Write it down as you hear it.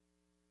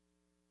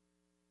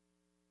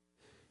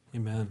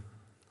Amen.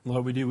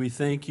 Lord, we do. We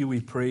thank you. We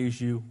praise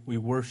you. We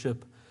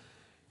worship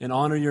and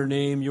honor your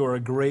name. You are a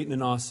great and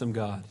an awesome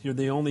God. You're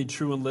the only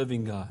true and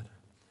living God.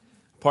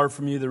 Apart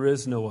from you, there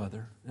is no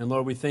other. And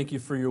Lord, we thank you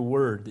for your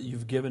word, that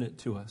you've given it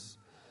to us.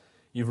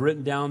 You've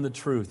written down the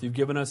truth. You've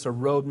given us a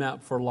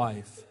roadmap for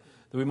life,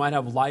 that we might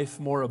have life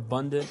more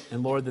abundant,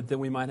 and Lord, that then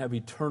we might have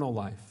eternal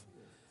life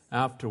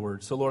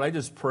afterwards. So Lord, I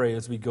just pray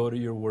as we go to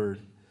your word,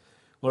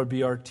 Lord,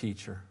 be our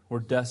teacher. We're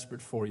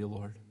desperate for you,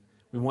 Lord.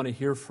 We want to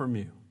hear from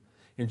you.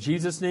 In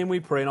Jesus' name we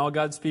pray, and all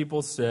God's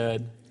people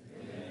said,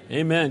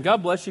 Amen.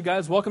 God bless you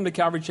guys. Welcome to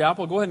Calvary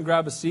Chapel. Go ahead and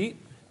grab a seat.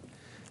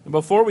 And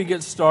before we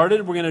get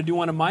started, we're going to do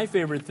one of my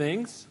favorite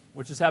things,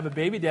 which is have a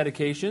baby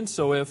dedication.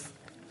 So if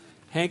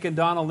Hank and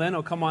Donna Lynn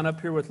will come on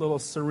up here with little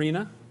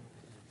Serena.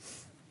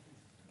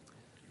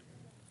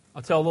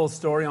 I'll tell a little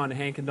story on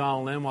Hank and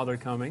Donna Lynn while they're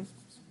coming.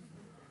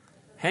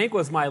 Hank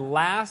was my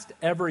last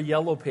ever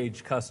Yellow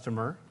Page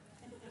customer.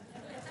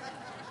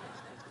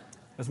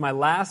 It was my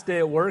last day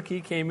at work. He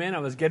came in. I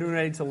was getting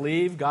ready to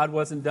leave. God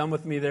wasn't done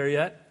with me there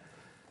yet.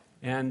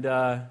 And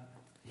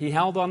he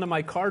held onto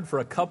my card for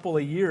a couple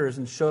of years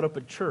and showed up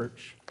at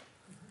church.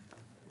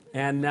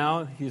 And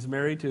now he's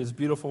married to his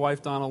beautiful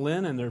wife, Donna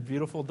Lynn, and their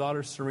beautiful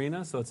daughter,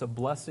 Serena. So it's a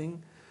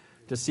blessing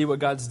to see what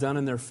God's done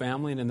in their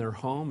family and in their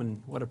home,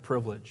 and what a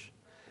privilege.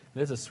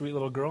 There's a sweet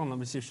little girl, and let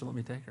me see if she'll let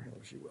me take her.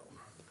 Oh, she will.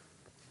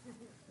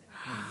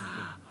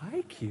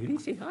 Hi, cutie.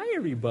 Say hi,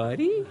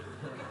 everybody.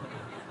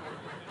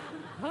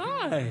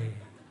 Hi.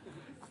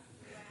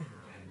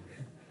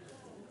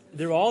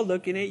 They're all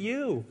looking at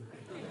you,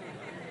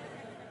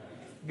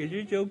 because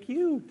you're so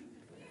cute.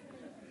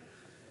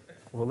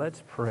 Well,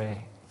 let's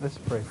pray. Let's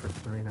pray for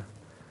Serena.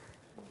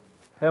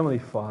 Heavenly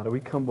Father, we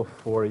come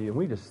before you, and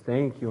we just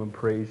thank you and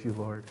praise you,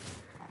 Lord.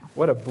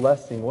 What a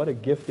blessing, what a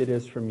gift it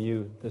is from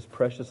you, this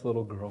precious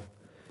little girl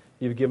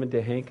you've given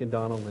to Hank and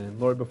Donna Lynn.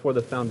 Lord, before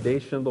the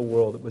foundation of the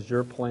world, it was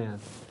your plan,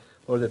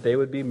 Lord, that they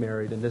would be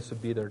married and this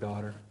would be their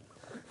daughter.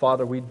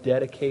 Father, we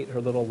dedicate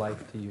her little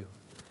life to you.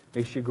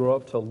 May she grow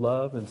up to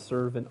love and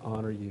serve and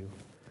honor you.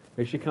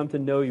 May she come to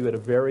know you at a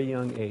very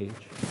young age.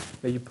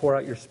 May you pour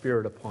out your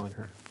Spirit upon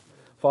her.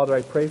 Father,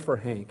 I pray for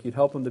Hank. You'd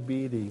help him to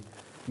be the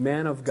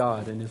man of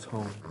God in his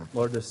home.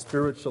 Lord, the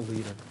spiritual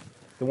leader,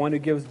 the one who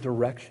gives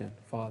direction,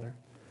 Father.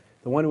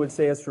 The one who would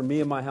say, as for me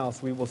and my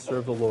house, we will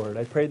serve the Lord.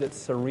 I pray that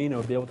Serena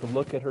would be able to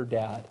look at her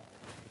dad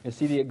and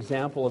see the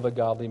example of a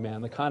godly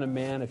man, the kind of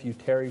man, if you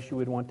tarry, she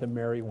would want to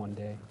marry one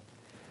day.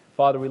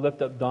 Father, we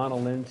lift up Donna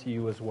Lynn to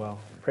you as well.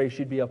 Pray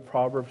she'd be a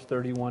Proverbs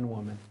 31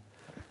 woman,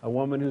 a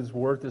woman whose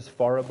worth is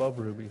far above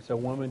rubies, a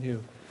woman who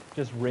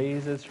just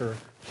raises her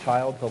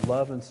child to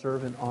love and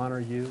serve and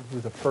honor you,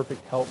 who's a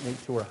perfect helpmate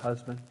to her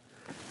husband.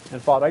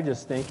 And Father, I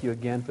just thank you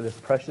again for this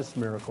precious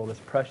miracle, this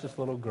precious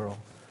little girl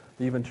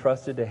that you've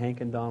entrusted to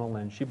Hank and Donna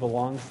Lynn. She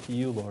belongs to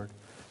you, Lord.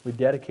 We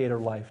dedicate her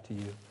life to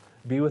you.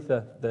 Be with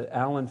the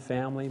Allen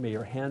family. May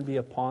your hand be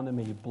upon them.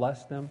 May you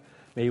bless them.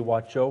 May you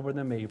watch over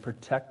them. May you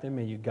protect them.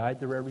 May you guide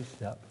their every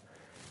step.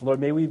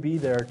 Lord, may we be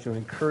there to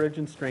encourage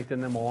and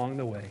strengthen them along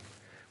the way.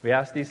 We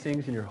ask these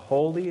things in your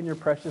holy and your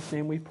precious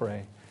name we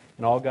pray.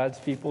 And all God's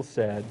people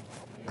said,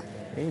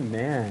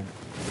 Amen.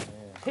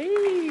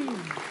 Hey.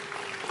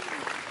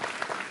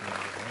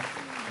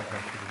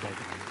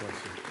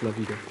 Love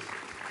you guys.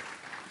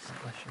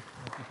 Bless you.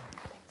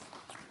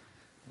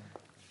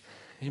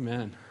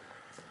 Amen.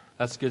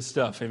 That's good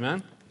stuff.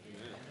 Amen? Amen.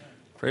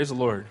 Praise the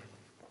Lord.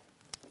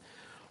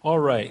 All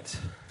right.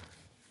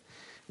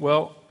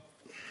 Well,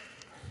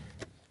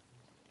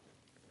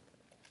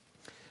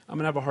 I'm going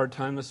to have a hard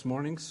time this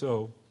morning,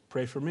 so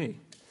pray for me.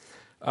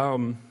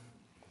 We're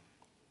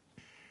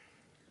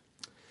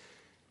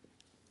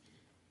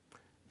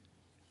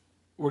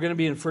going to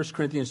be in 1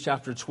 Corinthians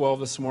chapter 12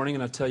 this morning,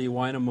 and I'll tell you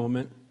why in a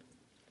moment.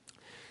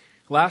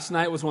 Last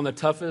night was one of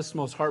the toughest,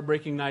 most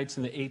heartbreaking nights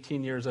in the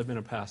 18 years I've been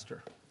a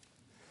pastor.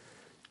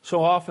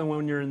 So often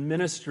when you're in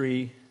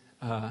ministry,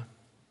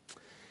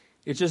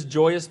 it's just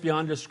joyous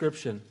beyond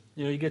description.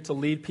 You know, you get to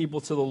lead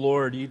people to the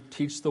Lord. You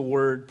teach the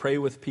Word, pray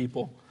with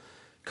people,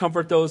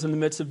 comfort those in the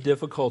midst of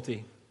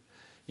difficulty.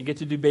 You get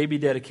to do baby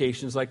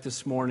dedications like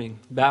this morning,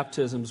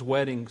 baptisms,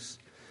 weddings,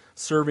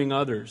 serving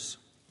others.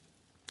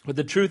 But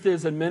the truth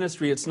is, in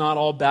ministry, it's not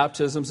all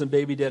baptisms and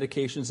baby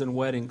dedications and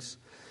weddings.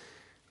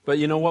 But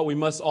you know what? We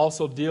must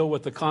also deal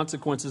with the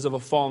consequences of a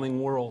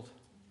falling world.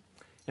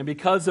 And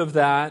because of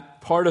that,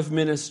 part of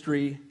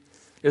ministry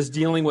is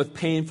dealing with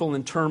painful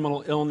and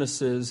terminal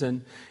illnesses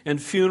and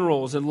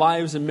funerals and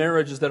lives and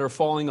marriages that are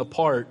falling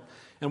apart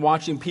and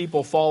watching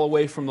people fall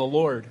away from the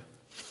Lord.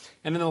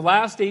 And in the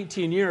last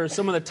 18 years,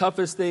 some of the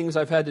toughest things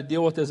I've had to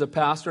deal with as a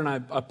pastor, and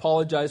I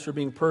apologize for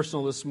being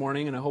personal this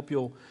morning, and I hope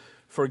you'll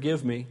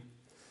forgive me.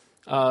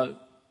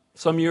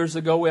 Some years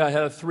ago, I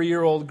had a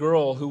 3-year-old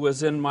girl who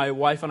was in my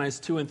wife and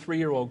I's 2- and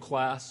 3-year-old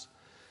class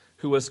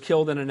who was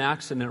killed in an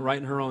accident right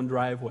in her own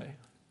driveway.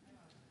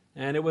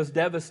 And it was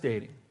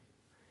devastating.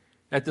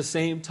 At the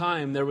same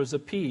time, there was a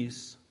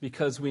peace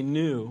because we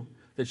knew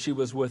that she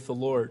was with the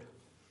Lord.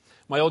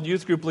 My old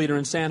youth group leader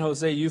in San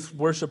Jose, youth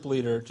worship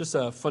leader, just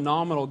a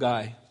phenomenal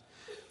guy,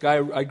 guy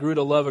I grew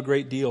to love a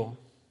great deal.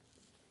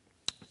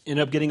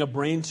 Ended up getting a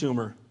brain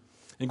tumor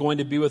and going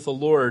to be with the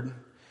Lord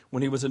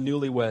when he was a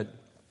newlywed.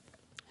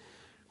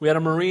 We had a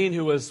Marine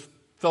who was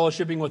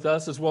fellowshipping with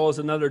us as well as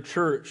another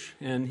church,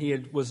 and he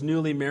was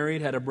newly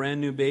married, had a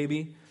brand new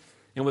baby,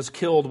 and was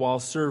killed while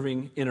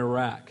serving in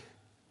Iraq.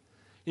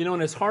 You know,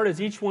 and as hard as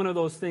each one of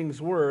those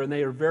things were, and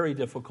they are very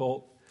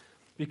difficult,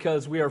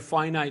 because we are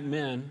finite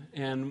men,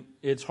 and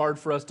it's hard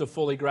for us to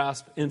fully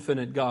grasp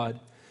infinite God.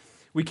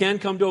 We can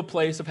come to a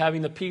place of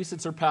having the peace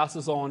that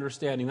surpasses all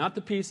understanding, not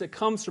the peace that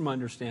comes from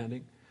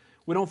understanding.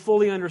 We don't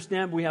fully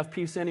understand, but we have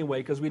peace anyway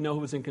because we know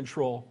who's in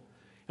control,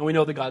 and we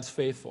know that God's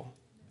faithful.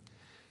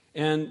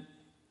 And,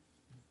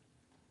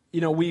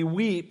 you know, we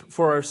weep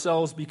for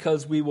ourselves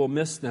because we will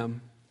miss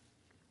them,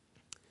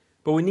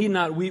 but we need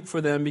not weep for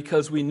them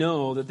because we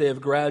know that they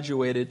have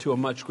graduated to a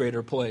much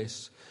greater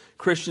place.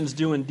 Christians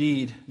do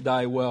indeed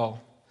die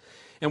well.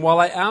 And while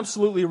I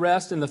absolutely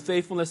rest in the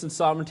faithfulness and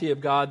sovereignty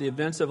of God, the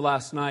events of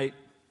last night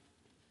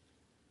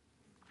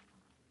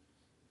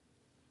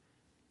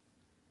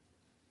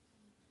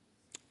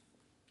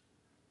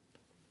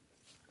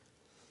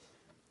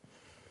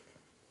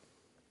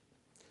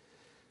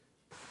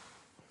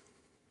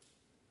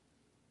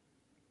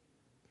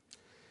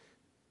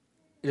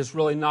just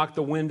really knocked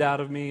the wind out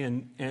of me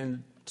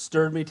and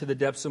stirred me to the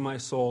depths of my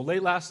soul.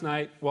 Late last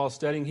night, while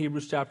studying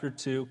Hebrews chapter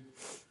 2,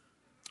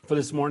 for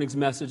this morning's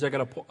message, I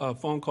got a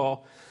phone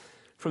call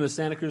from the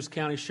Santa Cruz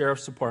County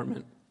Sheriff's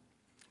Department.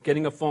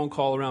 Getting a phone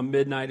call around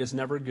midnight is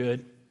never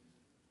good.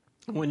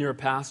 When you're a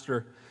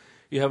pastor,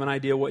 you have an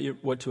idea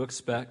what to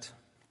expect.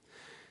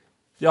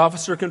 The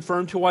officer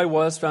confirmed who I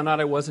was, found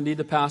out I was indeed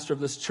the pastor of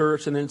this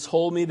church, and then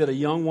told me that a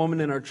young woman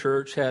in our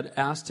church had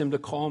asked him to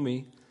call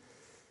me,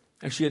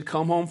 and she had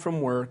come home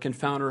from work and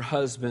found her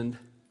husband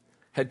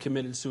had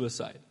committed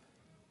suicide.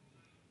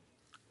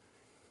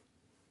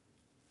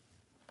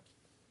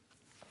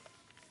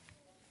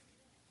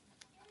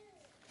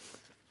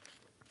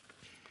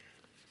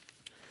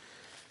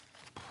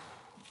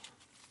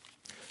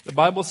 The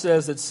Bible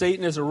says that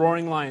Satan is a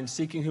roaring lion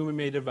seeking whom he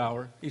may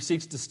devour. He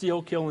seeks to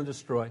steal, kill, and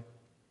destroy.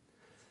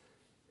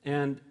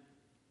 And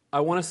I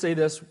want to say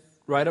this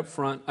right up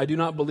front. I do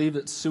not believe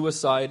that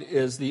suicide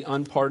is the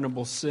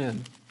unpardonable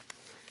sin.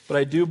 But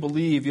I do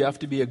believe you have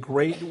to be a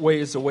great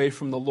ways away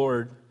from the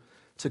Lord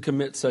to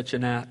commit such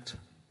an act.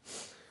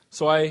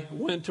 So I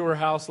went to her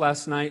house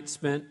last night,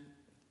 spent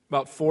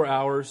about 4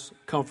 hours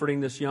comforting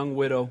this young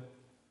widow.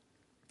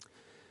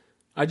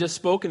 I just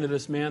spoken to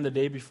this man the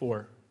day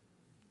before.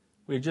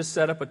 We had just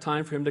set up a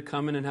time for him to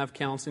come in and have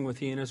counseling with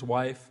he and his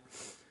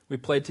wife. We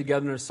played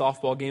together in a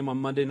softball game on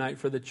Monday night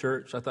for the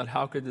church. I thought,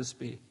 how could this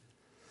be?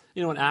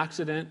 You know, an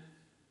accident,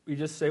 we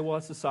just say, well,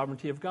 it's the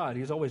sovereignty of God.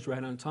 He's always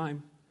right on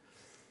time.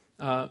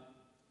 But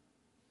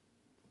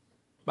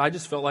I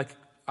just felt like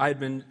I had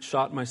been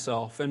shot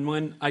myself. And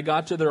when I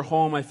got to their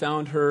home, I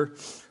found her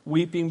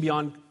weeping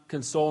beyond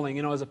consoling.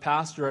 You know, as a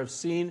pastor, I've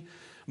seen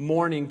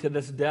mourning to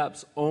this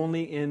depths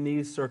only in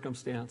these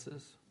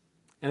circumstances.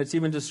 And it's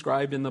even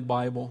described in the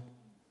Bible.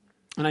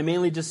 And I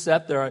mainly just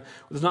sat there.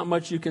 There's not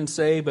much you can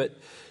say, but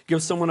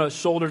give someone a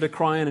shoulder to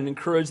cry on and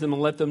encourage them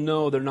and let them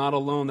know they're not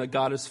alone, that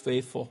God is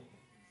faithful.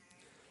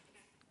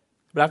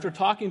 But after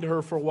talking to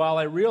her for a while,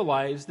 I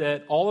realized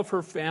that all of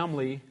her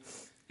family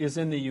is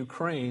in the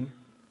Ukraine.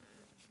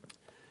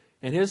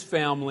 And his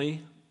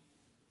family,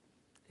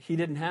 he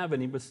didn't have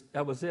any, but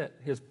that was it.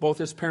 Both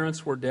his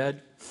parents were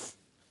dead.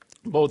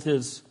 He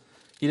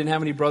didn't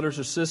have any brothers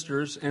or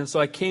sisters. And so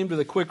I came to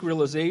the quick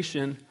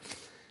realization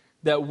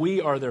that we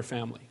are their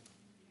family.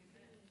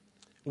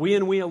 We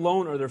and we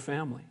alone are their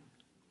family.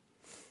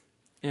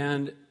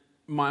 And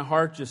my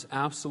heart just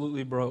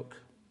absolutely broke.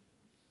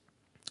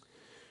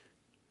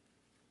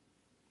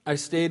 I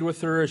stayed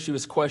with her as she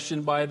was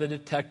questioned by the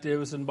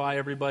detectives and by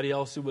everybody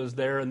else who was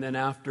there. And then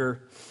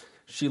after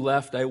she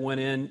left, I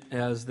went in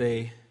as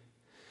they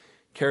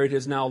carried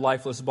his now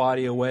lifeless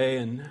body away,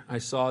 and I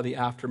saw the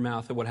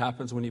aftermath of what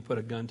happens when you put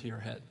a gun to your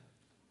head.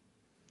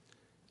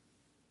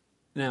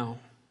 Now,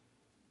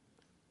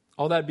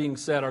 all that being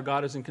said, our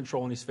God is in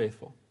control and He's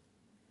faithful.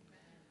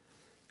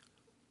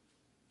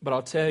 But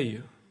I'll tell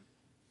you,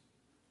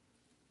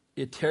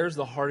 it tears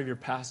the heart of your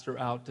pastor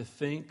out to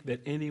think that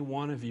any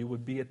one of you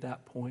would be at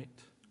that point.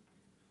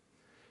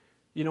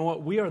 You know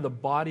what? We are the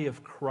body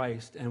of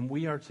Christ, and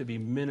we are to be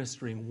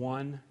ministering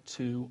one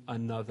to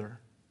another.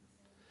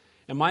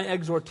 And my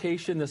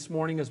exhortation this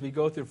morning as we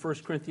go through 1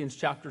 Corinthians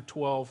chapter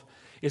 12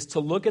 is to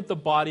look at the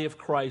body of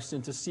Christ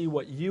and to see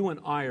what you and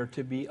I are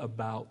to be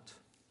about.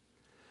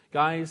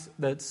 Guys,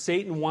 that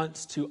Satan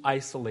wants to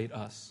isolate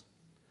us.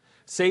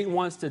 Satan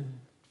wants to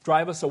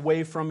drive us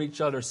away from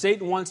each other.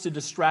 Satan wants to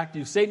distract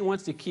you. Satan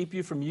wants to keep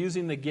you from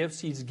using the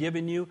gifts he's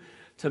given you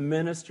to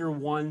minister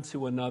one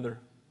to another.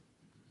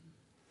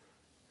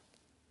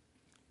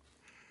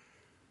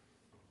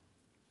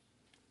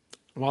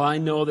 While I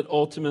know that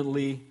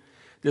ultimately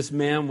this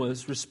man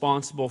was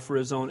responsible for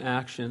his own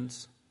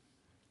actions,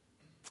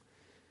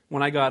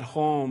 when I got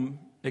home,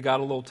 it got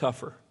a little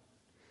tougher.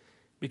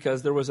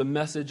 because there was a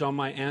message on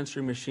my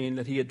answering machine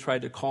that he had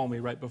tried to call me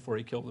right before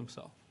he killed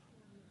himself.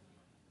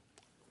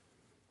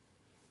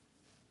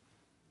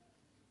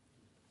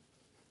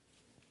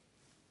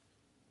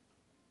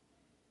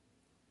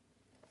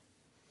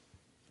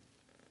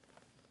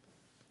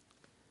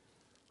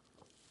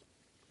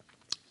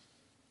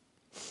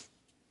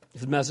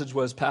 His message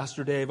was,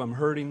 Pastor Dave, I'm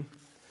hurting.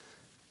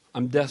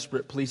 I'm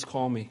desperate. Please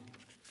call me.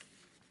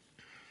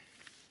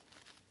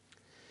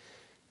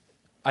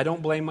 I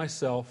don't blame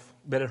myself,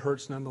 but it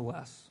hurts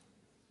nonetheless.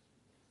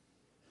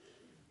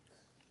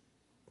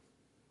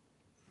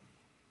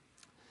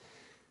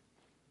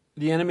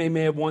 The enemy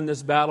may have won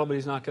this battle, but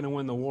he's not going to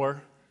win the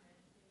war.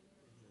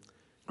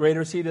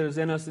 Greater is he that is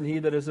in us than he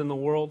that is in the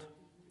world.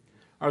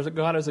 Our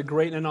God is a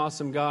great and an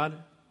awesome God.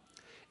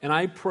 And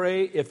I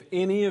pray if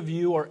any of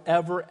you are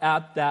ever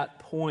at that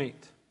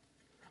point,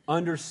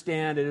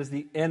 understand it is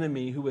the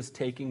enemy who is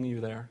taking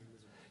you there.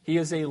 He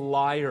is a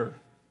liar.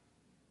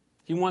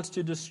 He wants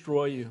to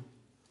destroy you.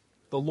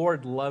 The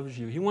Lord loves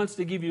you. He wants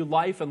to give you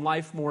life and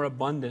life more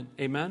abundant.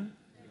 Amen?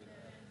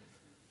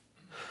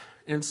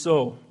 And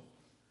so,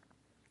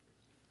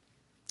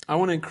 I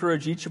want to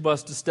encourage each of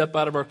us to step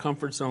out of our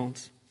comfort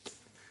zones,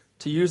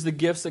 to use the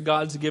gifts that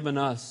God's given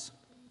us,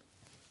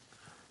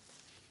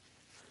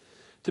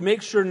 to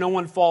make sure no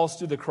one falls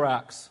through the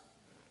cracks.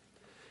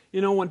 You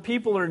know, when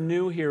people are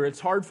new here, it's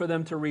hard for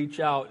them to reach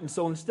out. And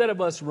so instead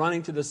of us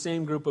running to the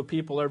same group of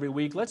people every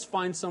week, let's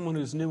find someone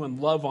who's new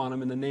and love on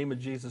them in the name of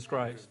Jesus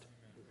Christ.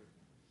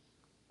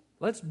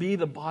 Let's be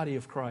the body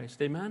of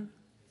Christ. Amen?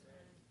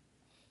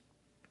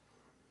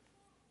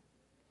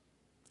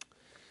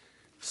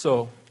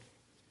 So,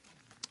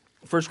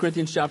 1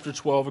 Corinthians chapter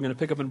 12, we're going to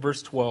pick up in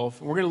verse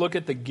 12. We're going to look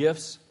at the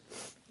gifts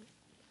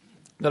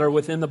that are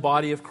within the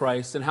body of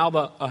Christ and how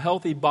a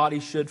healthy body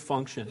should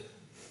function.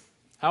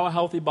 How a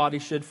healthy body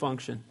should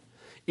function.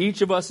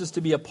 Each of us is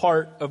to be a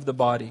part of the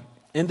body.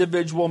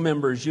 Individual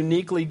members,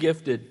 uniquely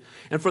gifted.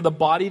 And for the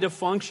body to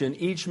function,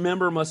 each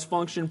member must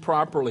function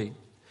properly.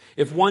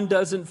 If one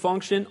doesn't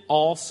function,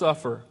 all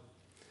suffer.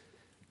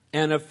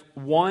 And if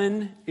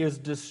one is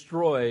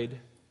destroyed,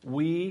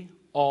 we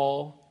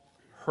all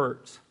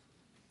hurt.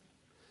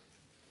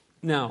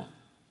 Now,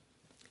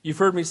 you've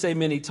heard me say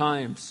many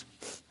times,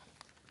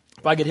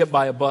 if I get hit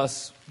by a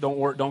bus,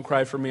 don't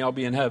cry for me, I'll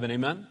be in heaven.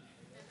 Amen?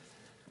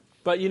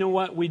 But you know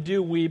what? We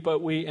do weep,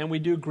 and we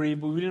do grieve,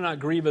 but we do not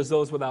grieve as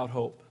those without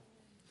hope.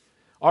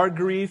 Our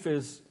grief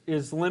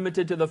is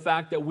limited to the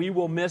fact that we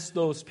will miss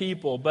those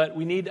people, but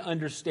we need to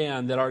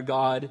understand that our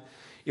God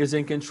is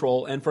in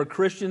control. And for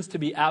Christians to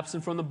be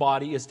absent from the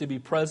body is to be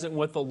present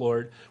with the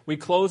Lord. We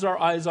close our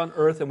eyes on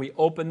earth and we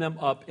open them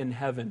up in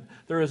heaven.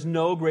 There is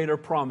no greater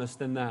promise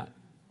than that.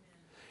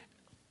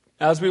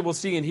 As we will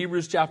see in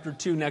Hebrews chapter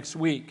 2 next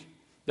week,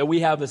 that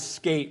we have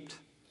escaped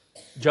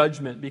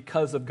judgment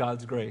because of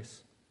God's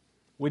grace.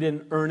 We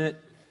didn't earn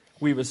it,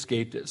 we've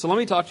escaped it. So let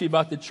me talk to you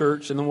about the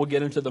church, and then we'll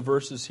get into the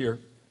verses here.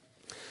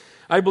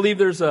 I believe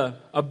there's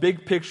a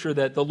big picture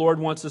that the Lord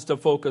wants us to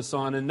focus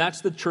on, and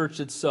that's the church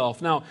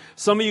itself. Now,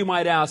 some of you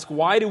might ask,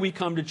 why do we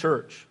come to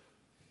church?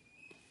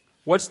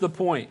 What's the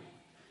point?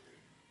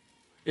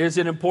 Is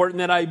it important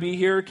that I be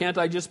here? Can't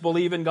I just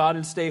believe in God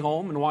and stay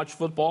home and watch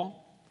football?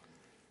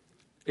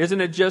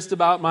 Isn't it just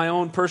about my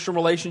own personal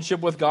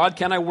relationship with God?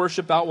 Can I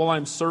worship out while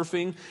I'm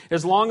surfing?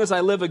 As long as I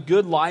live a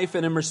good life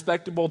and am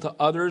respectable to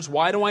others,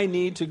 why do I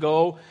need to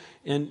go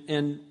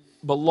and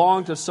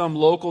belong to some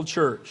local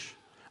church?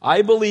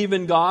 I believe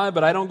in God,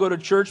 but I don't go to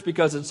church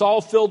because it's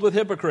all filled with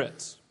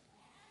hypocrites.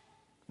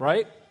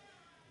 Right?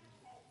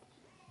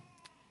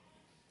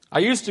 I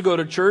used to go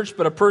to church,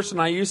 but a person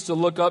I used to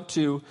look up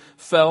to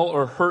fell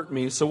or hurt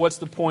me. So what's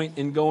the point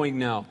in going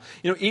now?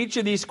 You know, each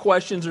of these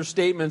questions or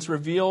statements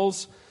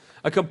reveals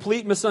a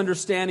complete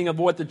misunderstanding of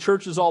what the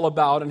church is all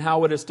about and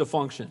how it is to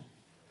function.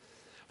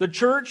 The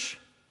church,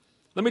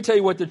 let me tell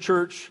you what the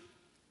church,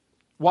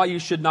 why you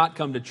should not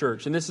come to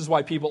church. And this is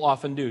why people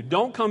often do.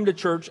 Don't come to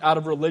church out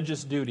of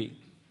religious duty.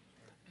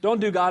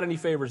 Don't do God any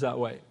favors that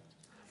way.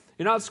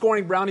 You're not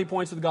scoring brownie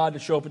points with God to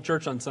show up at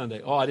church on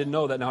Sunday. Oh, I didn't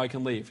know that, now I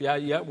can leave.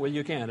 Yeah, well,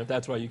 you can if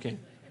that's why you came.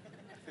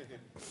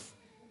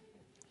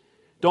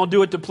 Don't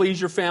do it to please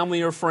your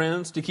family or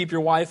friends, to keep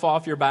your wife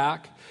off your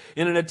back,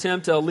 in an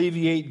attempt to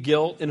alleviate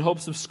guilt in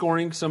hopes of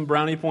scoring some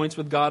brownie points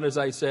with God, as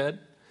I said.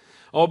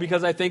 Oh,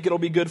 because I think it'll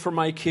be good for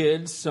my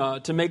kids,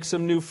 to make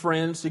some new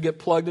friends, to get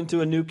plugged into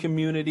a new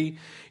community.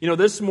 You know,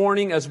 this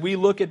morning, as we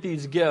look at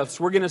these gifts,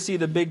 we're going to see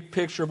the big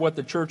picture of what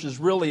the church is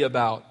really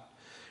about.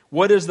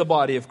 What is the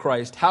body of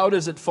Christ? How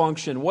does it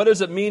function? What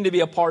does it mean to be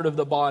a part of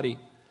the body?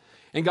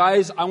 And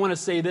guys, I want to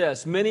say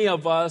this. Many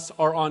of us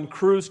are on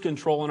cruise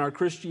control in our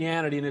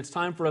Christianity, and it's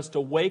time for us to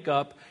wake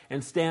up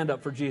and stand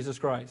up for Jesus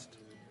Christ.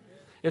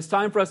 It's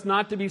time for us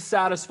not to be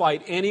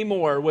satisfied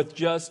anymore with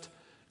just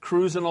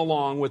cruising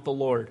along with the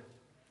Lord,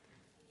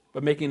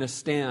 but making a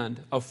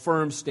stand, a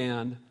firm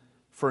stand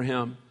for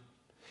Him.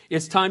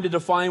 It's time to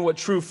define what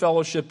true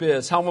fellowship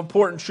is, how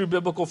important true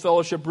biblical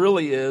fellowship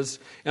really is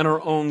in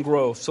our own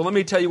growth. So let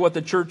me tell you what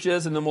the church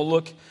is, and then we'll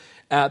look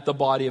at the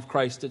body of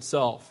Christ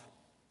itself.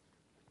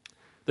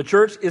 The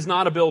church is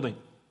not a building.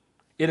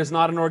 It is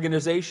not an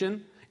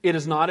organization. It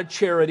is not a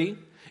charity.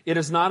 It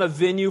is not a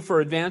venue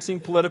for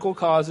advancing political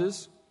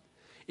causes.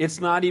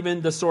 It's not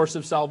even the source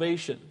of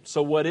salvation.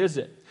 So what is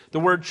it? The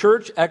word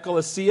church,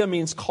 ekklesia,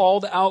 means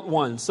called out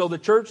ones. So the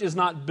church is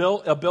not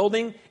a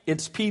building,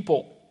 it's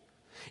people.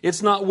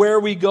 It's not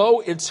where we go,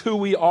 it's who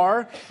we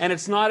are. And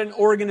it's not an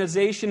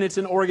organization, it's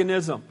an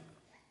organism.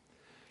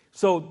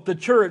 So the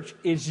church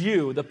is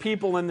you, the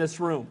people in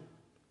this room.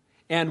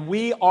 And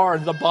we are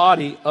the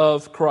body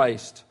of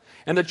Christ.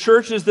 And the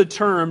church is the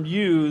term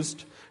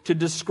used to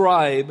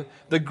describe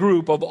the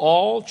group of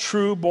all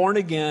true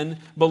born-again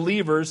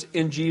believers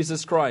in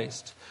Jesus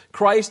Christ.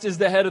 Christ is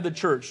the head of the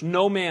church.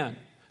 No man,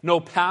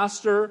 no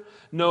pastor,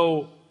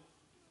 no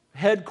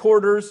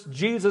headquarters.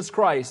 Jesus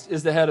Christ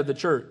is the head of the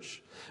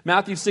church.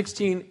 Matthew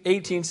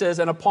 16:18 says,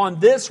 "And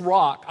upon this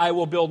rock I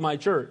will build my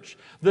church."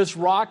 This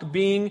rock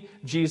being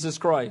Jesus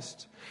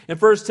Christ. In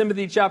 1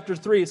 Timothy chapter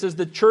 3, it says,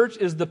 "The church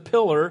is the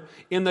pillar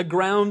in the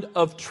ground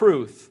of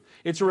truth."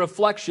 It's a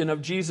reflection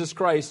of Jesus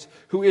Christ,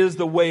 who is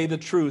the way, the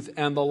truth,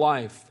 and the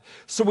life.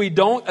 So we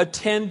don't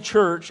attend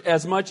church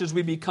as much as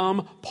we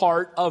become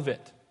part of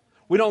it.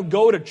 We don't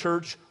go to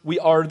church, we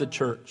are the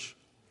church.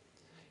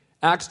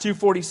 Acts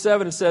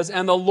 2:47, it says,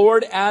 "And the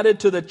Lord added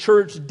to the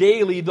church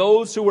daily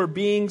those who were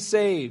being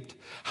saved."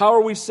 How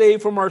are we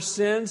saved from our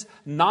sins?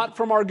 Not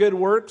from our good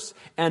works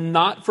and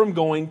not from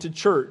going to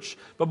church,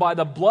 but by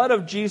the blood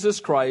of Jesus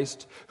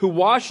Christ, who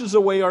washes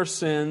away our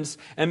sins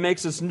and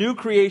makes us new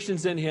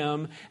creations in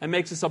Him and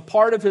makes us a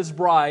part of His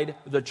bride,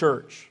 the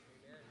church.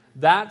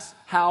 That's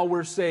how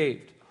we're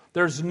saved.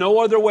 There's no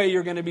other way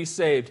you're going to be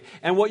saved.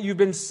 And what you've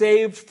been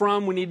saved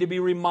from, we need to be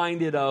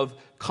reminded of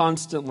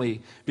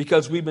constantly,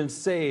 because we've been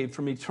saved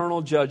from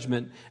eternal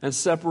judgment and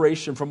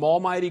separation from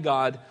Almighty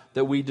God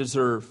that we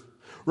deserve.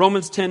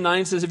 Romans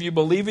 10:9 says, "If you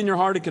believe in your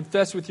heart and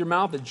confess with your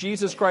mouth that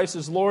Jesus Christ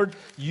is Lord,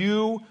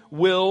 you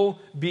will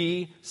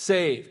be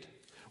saved."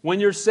 When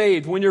you're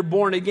saved, when you're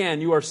born again,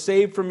 you are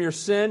saved from your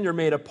sin. You're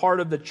made a part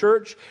of the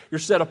church. You're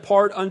set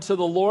apart unto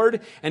the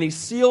Lord. And He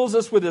seals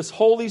us with His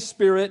Holy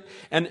Spirit.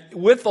 And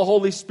with the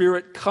Holy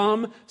Spirit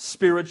come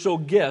spiritual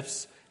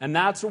gifts. And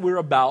that's what we're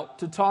about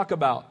to talk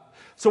about.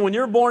 So when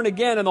you're born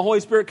again and the Holy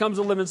Spirit comes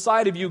to live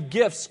inside of you,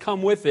 gifts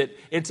come with it.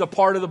 It's a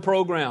part of the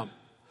program.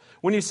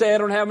 When you say, "I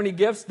don't have any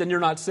gifts," then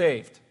you're not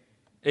saved.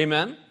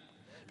 Amen?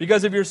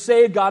 Because if you're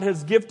saved, God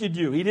has gifted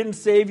you. He didn't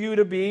save you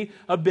to be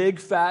a big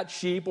fat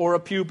sheep or a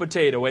pew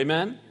potato.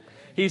 Amen?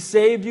 He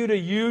saved you to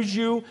use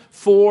you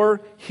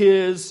for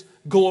His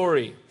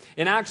glory.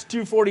 In Acts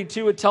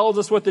 2:42, it tells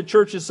us what the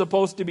church is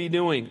supposed to be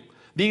doing.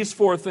 These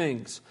 4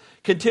 things.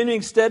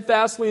 Continuing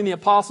steadfastly in the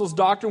apostles'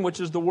 doctrine, which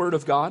is the Word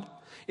of God.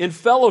 In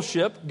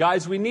fellowship,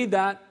 guys, we need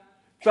that.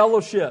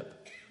 Fellowship.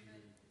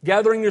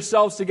 Gathering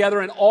yourselves together,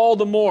 and all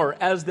the more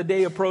as the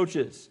day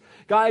approaches.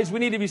 Guys, we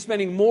need to be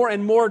spending more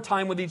and more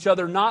time with each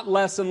other, not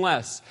less and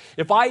less.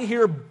 If I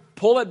hear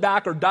pull it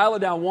back or dial it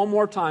down one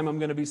more time, I'm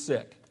going to be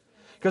sick.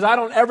 Because I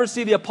don't ever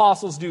see the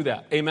apostles do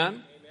that.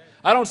 Amen?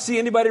 I don't see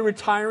anybody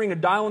retiring or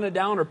dialing it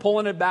down or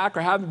pulling it back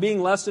or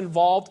being less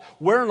involved.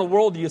 Where in the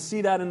world do you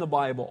see that in the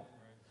Bible?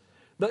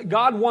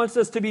 God wants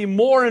us to be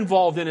more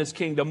involved in His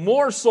kingdom,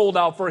 more sold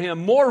out for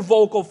Him, more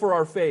vocal for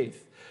our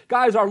faith.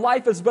 Guys, our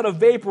life is but a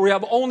vapor. We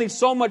have only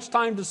so much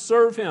time to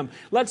serve Him.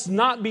 Let's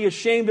not be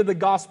ashamed of the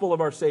gospel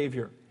of our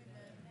Savior.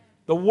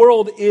 The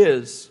world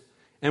is,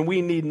 and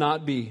we need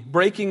not be.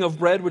 Breaking of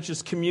bread, which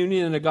is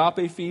communion and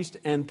agape feast,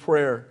 and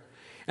prayer.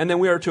 And then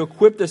we are to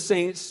equip the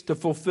saints to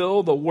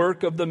fulfill the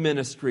work of the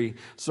ministry.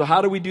 So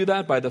how do we do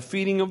that? By the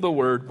feeding of the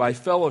Word, by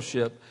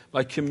fellowship,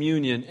 by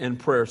communion and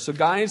prayer. So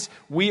guys,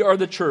 we are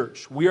the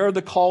church. We are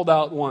the called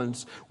out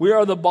ones. We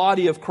are the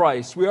body of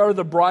Christ. We are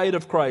the bride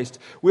of Christ.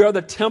 We are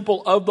the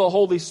temple of the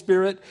Holy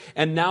Spirit.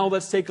 And now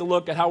let's take a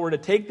look at how we're to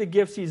take the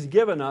gifts He's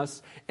given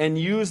us and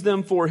use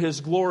them for His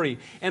glory.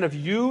 And if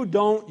you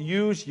don't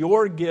use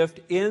your gift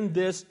in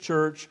this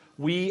church,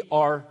 we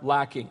are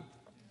lacking.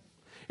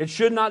 It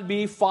should not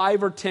be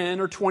 5 or 10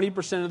 or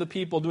 20% of the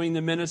people doing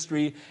the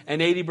ministry and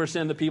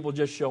 80% of the people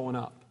just showing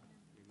up.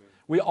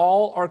 We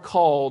all are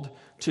called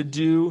to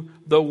do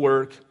the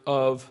work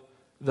of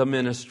the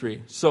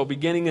ministry. So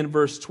beginning in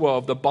verse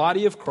 12, the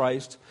body of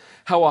Christ,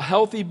 how a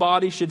healthy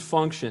body should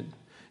function,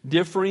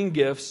 differing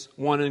gifts,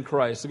 one in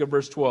Christ. Look at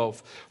verse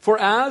 12. For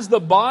as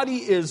the body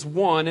is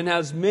one and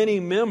has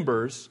many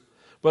members,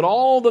 but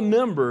all the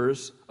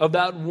members of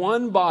that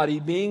one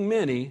body, being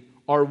many,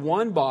 are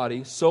one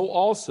body, so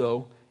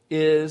also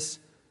is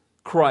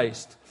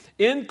Christ.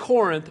 In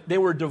Corinth, they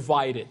were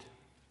divided.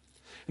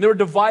 And they were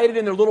divided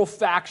in their little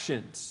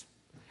factions.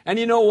 And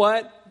you know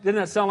what? Doesn't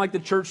that sound like the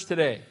church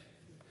today?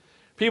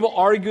 People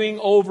arguing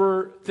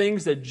over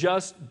things that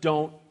just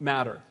don't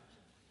matter. Do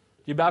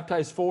you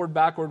baptize forward,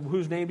 backward?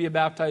 Whose name do you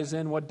baptize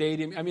in? What day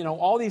do you...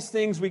 all these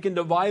things we can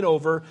divide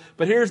over.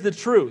 But here's the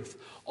truth.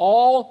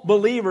 All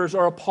believers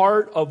are a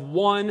part of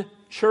one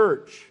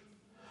church.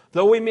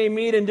 Though we may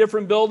meet in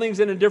different buildings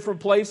and in different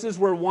places,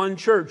 we're one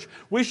church.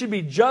 We should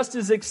be just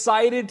as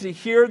excited to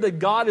hear that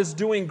God is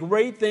doing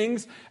great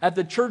things at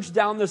the church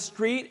down the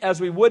street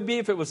as we would be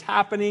if it was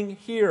happening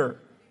here.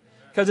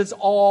 Because it's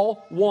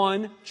all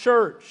one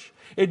church.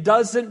 It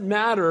doesn't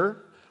matter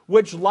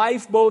which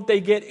lifeboat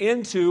they get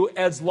into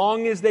as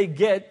long as they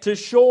get to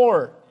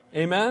shore.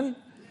 Amen?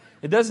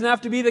 It doesn't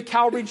have to be the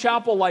Calvary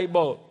Chapel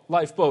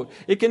lifeboat.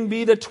 It can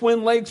be the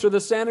Twin Lakes or the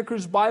Santa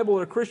Cruz Bible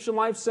or Christian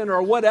Life Center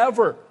or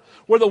whatever.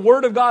 Where the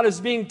Word of God is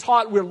being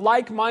taught, we're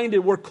like-minded,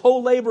 we're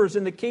co-laborers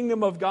in the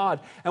kingdom of God,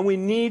 and we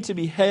need to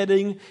be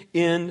heading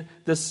in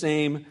the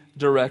same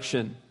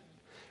direction.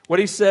 What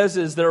he says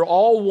is they're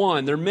all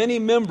one. They're many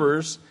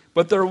members,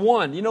 but they're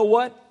one. You know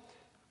what?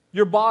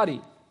 Your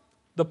body,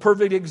 the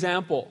perfect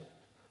example.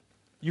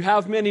 You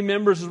have many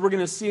members, as we're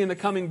going to see in the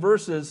coming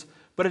verses,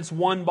 but it's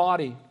one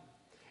body.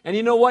 And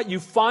you know what? You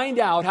find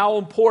out how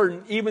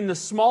important even the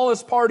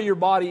smallest part of your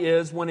body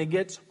is when it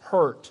gets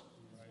hurt.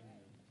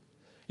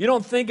 You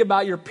don't think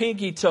about your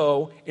pinky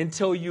toe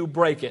until you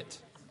break it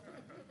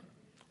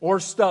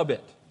or stub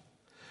it.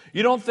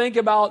 You don't think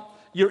about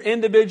your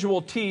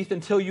individual teeth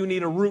until you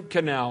need a root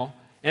canal,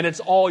 and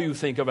it's all you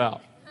think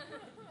about.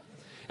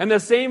 And the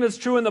same is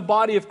true in the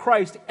body of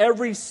Christ.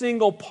 Every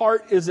single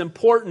part is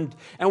important,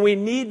 and we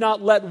need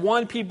not let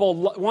one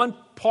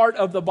part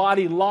of the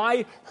body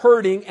lie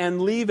hurting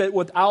and leave it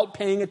without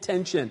paying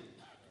attention,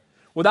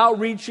 without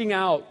reaching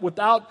out,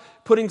 without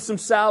putting some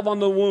salve on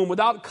the wound,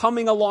 without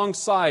coming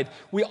alongside.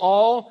 We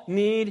all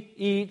need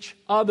each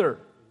other.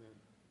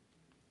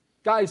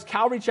 Guys,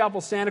 Calvary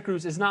Chapel Santa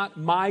Cruz is not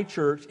my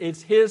church,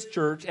 it's His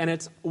church,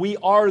 and we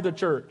are the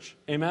church.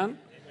 Amen?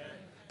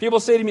 People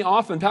say to me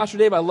often, Pastor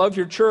Dave, I love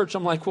your church.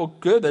 I'm like, well,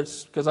 good,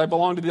 that's because I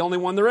belong to the only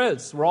one there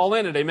is. We're all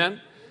in it, amen?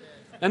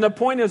 And the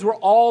point is, we're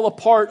all a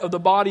part of the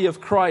body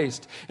of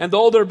Christ. And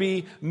though there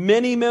be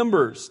many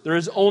members, there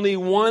is only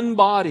one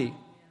body.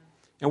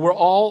 And we're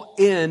all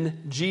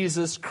in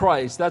Jesus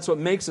Christ. That's what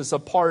makes us a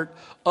part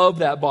of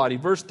that body.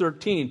 Verse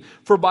 13,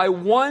 for by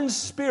one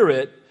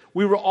Spirit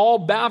we were all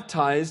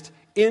baptized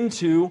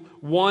into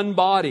one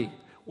body.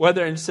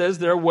 It says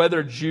there,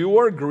 whether Jew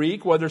or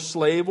Greek, whether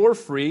slave or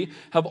free,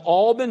 have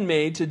all been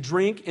made to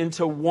drink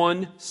into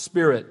one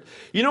Spirit.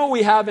 You know what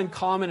we have in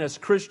common as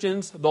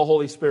Christians? The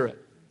Holy Spirit.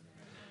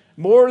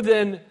 More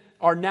than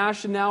our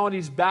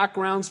nationalities,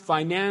 backgrounds,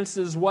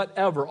 finances,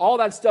 whatever. All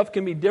that stuff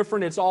can be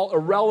different. It's all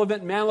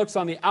irrelevant. Man looks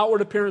on the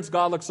outward appearance.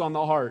 God looks on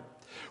the heart.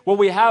 What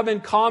we have in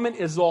common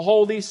is the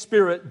Holy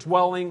Spirit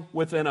dwelling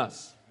within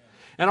us.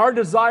 And our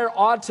desire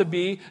ought to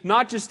be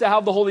not just to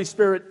have the Holy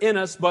Spirit in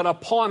us, but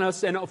upon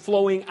us and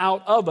flowing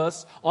out of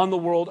us on the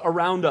world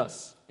around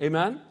us.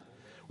 Amen?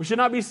 We should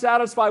not be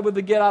satisfied with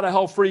the get out of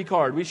hell free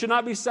card. We should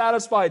not be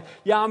satisfied,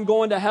 I'm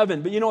going to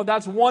heaven. But you know what?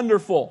 That's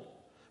wonderful.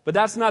 But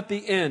that's not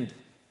the end.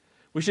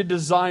 We should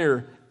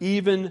desire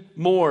even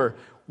more.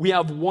 We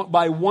have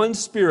by one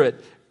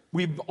Spirit,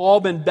 we've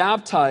all been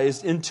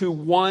baptized into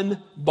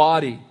one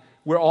body.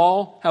 We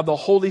all have the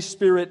Holy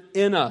Spirit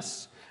in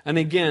us. And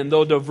again,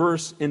 though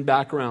diverse in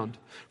background.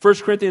 1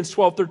 Corinthians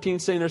 12:13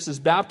 saying this is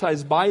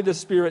baptized by the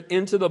Spirit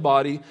into the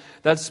body.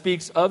 That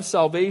speaks of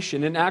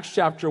salvation. In Acts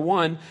chapter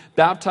 1,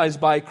 baptized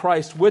by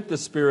Christ with the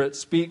Spirit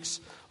speaks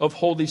of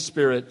Holy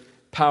Spirit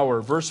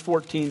power. Verse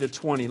 14 to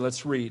 20,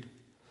 let's read.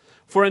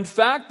 For in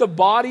fact, the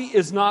body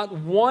is not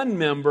one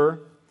member,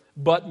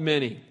 but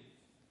many.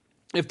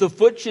 If the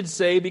foot should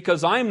say,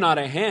 because I am not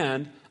a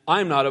hand,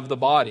 I am not of the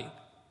body,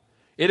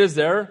 it is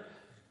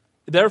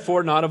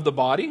therefore not of the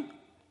body.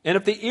 And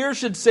if the ear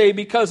should say,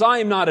 because I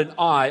am not an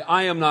eye,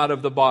 I am not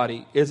of the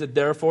body, is it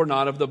therefore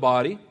not of the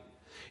body?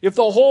 If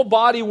the whole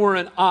body were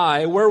an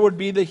eye, where would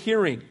be the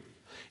hearing?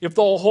 If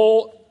the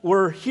whole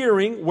were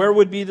hearing, where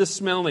would be the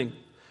smelling?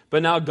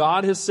 But now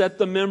God has set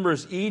the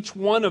members, each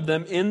one of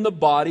them, in the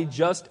body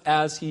just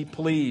as He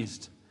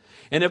pleased.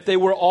 And if they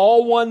were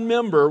all one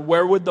member,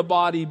 where would the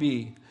body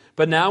be?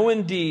 But now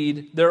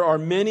indeed there are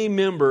many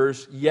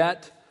members,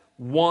 yet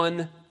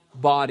one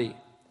body.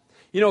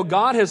 You know,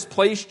 God has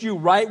placed you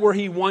right where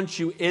He wants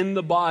you in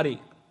the body.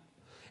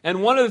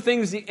 And one of the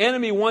things the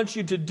enemy wants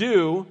you to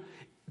do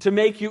to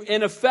make you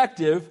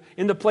ineffective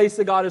in the place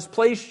that God has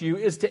placed you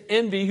is to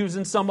envy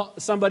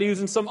somebody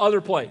who's in some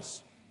other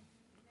place.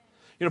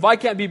 You know, if I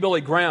can't be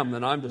Billy Graham,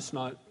 then I'm just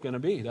not going to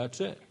be. That's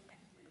it.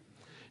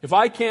 If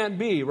I can't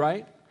be,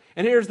 right?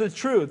 And here's the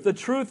truth. The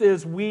truth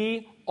is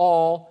we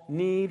all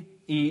need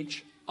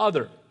each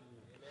other.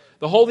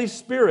 The Holy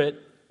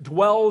Spirit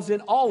dwells in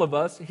all of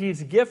us.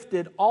 He's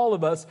gifted all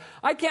of us.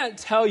 I can't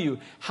tell you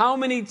how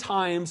many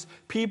times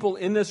people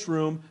in this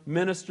room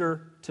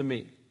minister to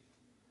me.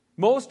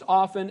 Most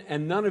often,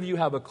 and none of you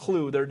have a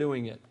clue they're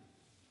doing it.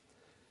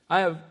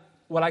 I have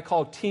what I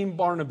call Team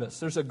Barnabas.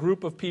 There's a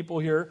group of people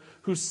here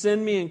who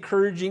send me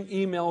encouraging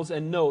emails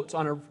and notes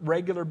on a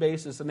regular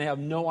basis, and they have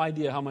no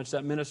idea how much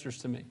that ministers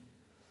to me.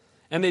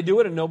 And they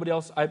do it, and nobody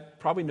else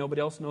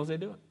knows they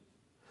do it.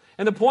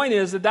 And the point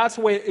is that that's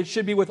the way it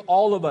should be with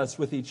all of us,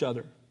 with each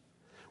other.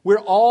 We're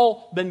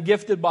all been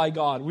gifted by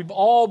God. We've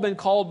all been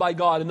called by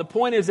God. And the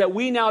point is that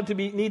we now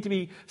need to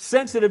be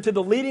sensitive to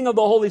the leading of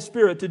the Holy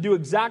Spirit to do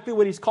exactly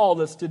what He's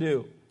called us to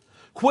do.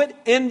 Quit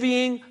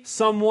envying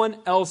someone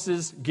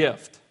else's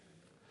gift.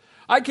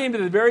 I came to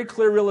the very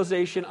clear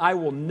realization I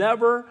will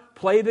never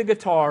play the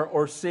guitar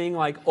or sing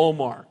like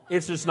Omar.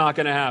 It's just not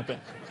going to happen.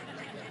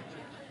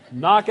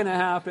 Not going to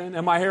happen.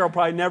 And my hair will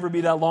probably never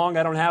be that long.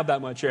 I don't have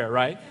that much hair,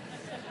 right?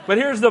 But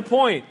here's the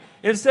point.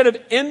 Instead of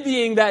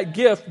envying that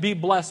gift, be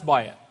blessed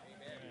by it.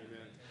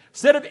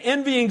 Instead of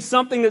envying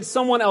something that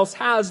someone else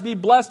has, be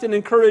blessed and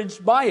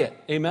encouraged by it.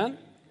 Amen?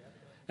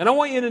 And I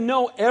want you to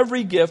know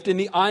every gift in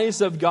the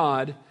eyes of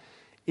God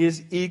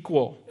is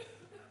equal.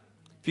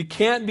 If you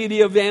can't be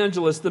the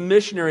evangelist, the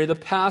missionary, the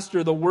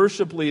pastor, the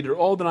worship leader,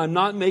 then I'm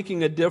not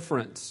making a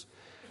difference.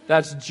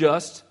 That's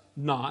just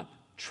not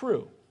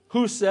true.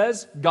 Who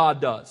says? God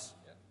does.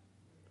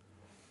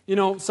 You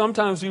know,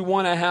 sometimes we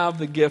want to have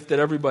the gift that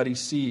everybody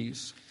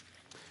sees.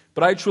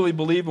 But I truly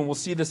believe, and we'll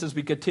see this as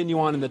we continue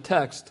on in the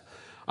text,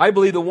 I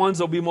believe the ones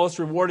that will be most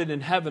rewarded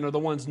in heaven are the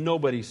ones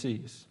nobody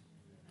sees.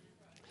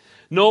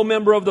 No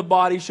member of the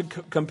body should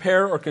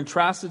compare or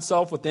contrast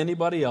itself with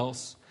anybody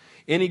else.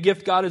 Any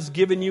gift God has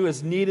given you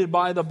is needed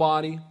by the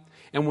body.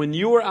 And when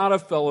you are out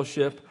of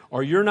fellowship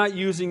or you're not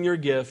using your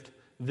gift,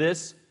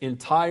 this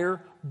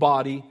entire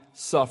body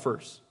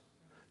suffers.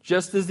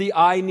 Just as the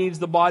eye needs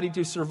the body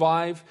to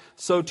survive,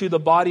 so too the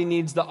body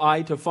needs the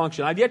eye to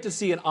function. I've yet to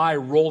see an eye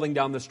rolling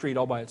down the street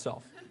all by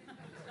itself.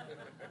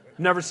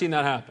 Never seen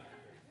that happen.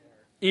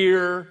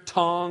 Ear,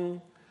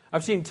 tongue.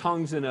 I've seen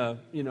tongues at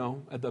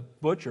the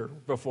butcher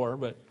before,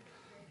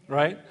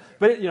 right?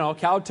 But,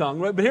 cow tongue.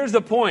 Right? But here's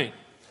the point.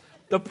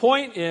 The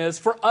point is,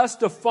 for us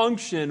to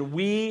function,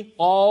 we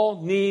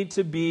all need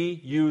to be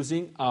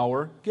using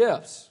our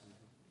gifts.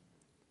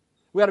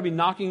 We ought to be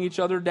knocking each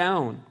other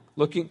down.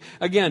 Looking,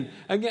 again,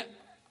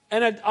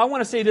 and I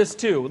want to say this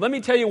too. Let me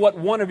tell you what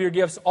one of your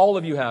gifts all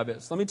of you have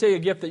is. Let me tell you a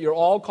gift that you're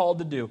all called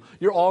to do.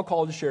 You're all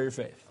called to share your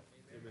faith.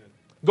 Amen.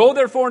 Go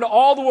therefore into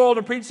all the world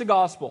and preach the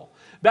gospel,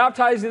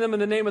 baptizing them in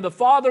the name of the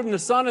Father and the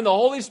Son and the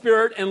Holy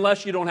Spirit,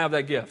 unless you don't have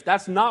that gift.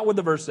 That's not what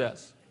the verse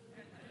says.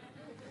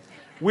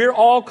 We're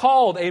all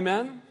called,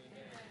 amen?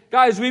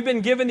 Guys, we've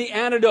been given the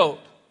antidote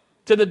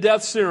to the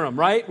death serum,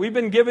 right? We've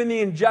been given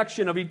the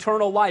injection of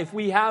eternal life.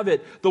 We have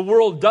it. The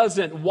world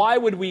doesn't. Why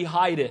would we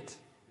hide it?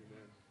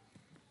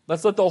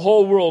 Let's let the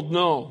whole world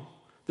know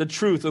the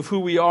truth of who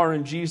we are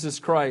in Jesus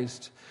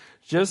Christ.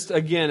 Just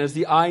again, as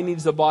the eye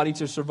needs the body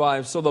to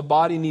survive, so the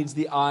body needs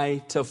the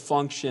eye to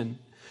function.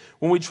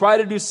 When we try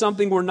to do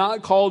something we're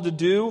not called to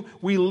do,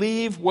 we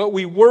leave what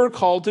we were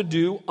called to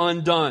do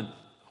undone.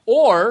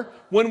 Or,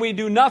 when we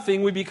do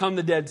nothing, we become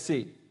the Dead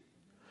Sea.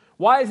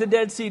 Why is the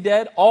Dead Sea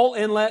dead? All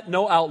inlet,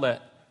 no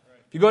outlet.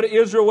 If you go to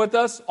Israel with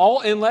us,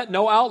 all inlet,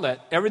 no outlet.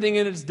 Everything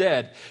in it's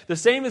dead. The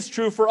same is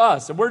true for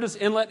us. If we're just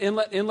inlet,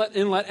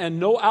 and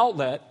no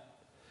outlet,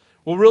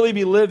 we'll really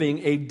be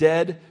living a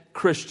dead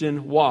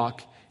Christian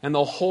walk. And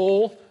the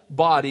whole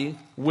body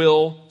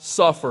will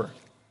suffer.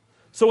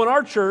 So in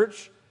our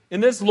church, in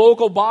this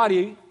local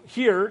body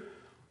here,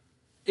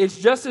 it's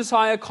just as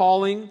high a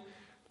calling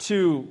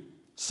to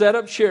set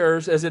up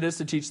chairs as it is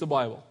to teach the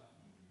Bible.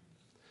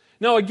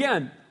 Now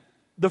again,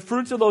 the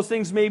fruits of those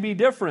things may be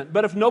different,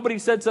 but if nobody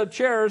sets up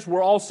chairs,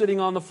 we're all sitting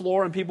on the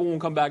floor and people won't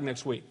come back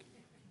next week.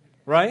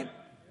 Right?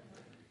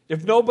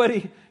 If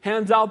nobody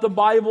hands out the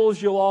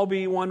Bibles, you'll all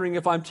be wondering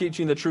if I'm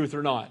teaching the truth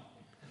or not.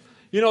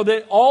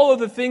 That all of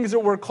the things that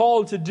we're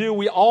called to do,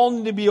 we all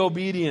need to be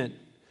obedient.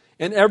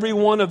 And every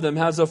one of them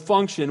has a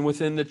function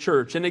within the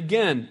church. And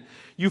again,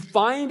 you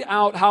find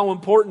out how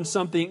important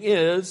something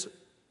is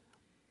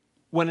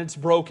when it's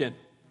broken.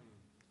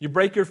 You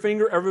break your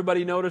finger,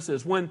 everybody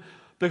notices. When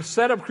the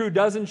setup crew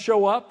doesn't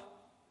show up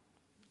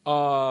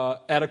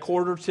at a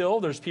quarter till,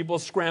 there's people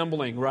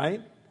scrambling,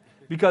 right?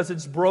 Because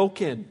it's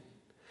broken.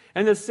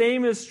 And the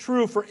same is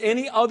true for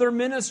any other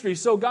ministry.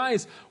 So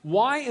guys,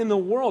 why in the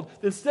world,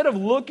 instead of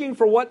looking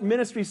for what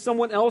ministry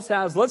someone else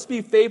has, let's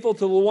be faithful to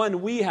the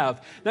one we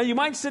have. Now you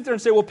might sit there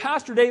and say, well,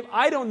 Pastor Dave,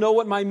 I don't know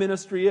what my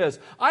ministry is.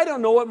 I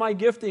don't know what my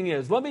gifting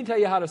is. Let me tell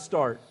you how to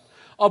start.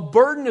 A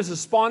burden is a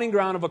spawning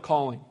ground of a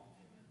calling.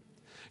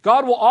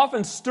 God will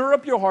often stir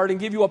up your heart and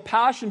give you a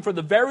passion for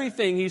the very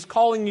thing He's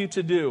calling you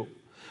to do,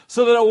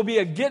 so that it will be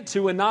a get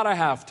to and not a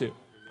have to.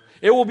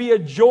 It will be a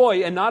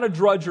joy and not a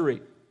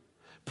drudgery.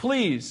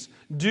 Please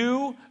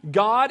do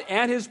God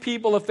and His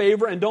people a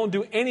favor and don't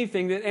do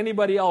anything that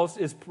anybody else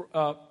is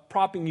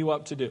propping you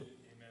up to do. Amen.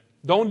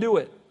 Don't do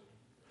it.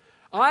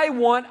 I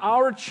want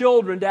our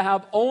children to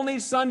have only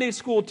Sunday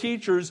school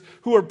teachers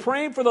who are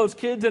praying for those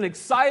kids and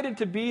excited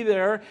to be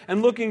there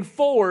and looking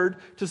forward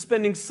to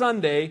spending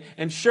Sunday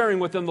and sharing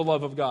with them the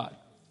love of God.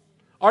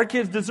 Our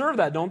kids deserve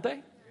that, don't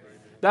they?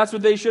 That's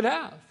what they should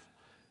have.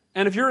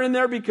 And if you're in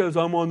there because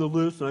I'm on the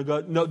list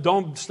and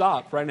don't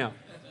stop right now.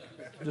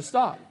 Just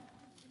stop.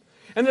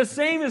 And the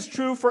same is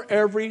true for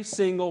every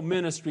single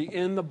ministry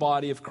in the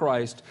body of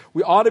Christ.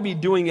 We ought to be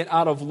doing it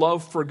out of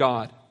love for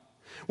God.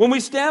 When we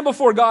stand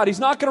before God, He's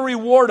not going to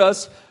reward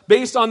us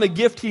based on the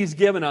gift He's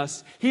given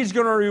us. He's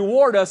going to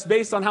reward us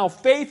based on how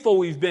faithful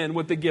we've been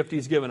with the gift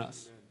He's given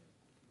us.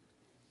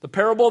 The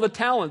parable of the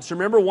talents.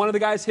 Remember, one of the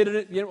guys hid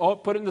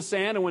it, put it in the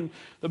sand, and when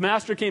the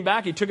master came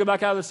back, he took it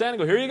back out of the sand and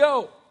go, here you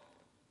go.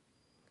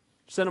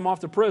 Sent him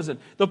off to prison.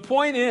 The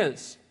point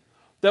is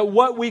that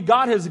what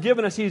God has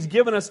given us, He's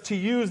given us to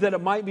use that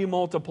it might be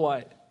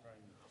multiplied.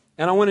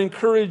 And I want to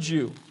encourage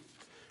you,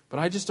 but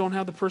I just don't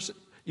have the person.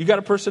 You got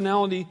a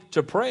personality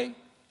to pray.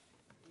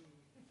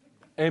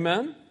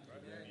 Amen?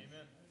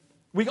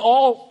 We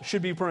all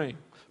should be praying.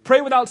 Pray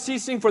without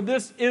ceasing, for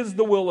this is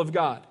the will of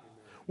God.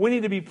 We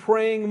need to be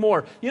praying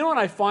more. You know what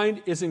I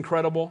find is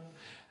incredible?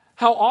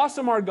 How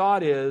awesome our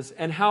God is,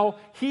 and how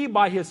He,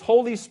 by His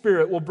Holy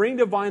Spirit, will bring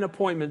divine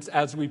appointments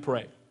as we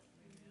pray.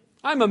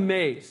 I'm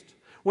amazed.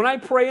 When I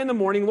pray in the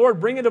morning, Lord,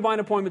 bring a divine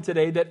appointment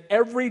today, that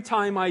every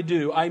time I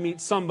do, I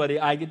meet somebody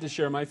I get to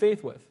share my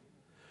faith with.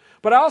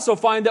 But I also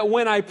find that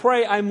when I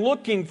pray, I'm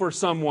looking for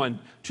someone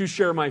to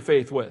share my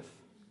faith with.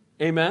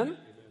 Amen?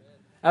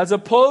 As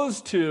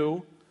opposed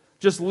to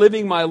just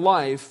living my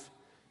life,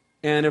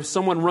 and if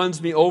someone runs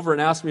me over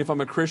and asks me if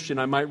I'm a Christian,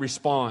 I might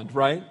respond,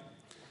 right?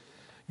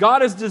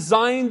 God has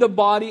designed the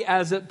body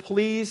as it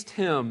pleased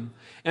Him.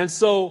 And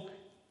so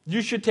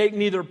you should take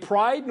neither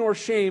pride nor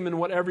shame in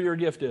whatever your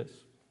gift is.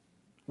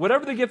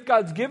 Whatever the gift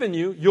God's given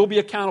you, you'll be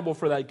accountable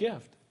for that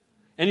gift.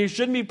 And you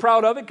shouldn't be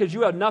proud of it because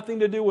you have nothing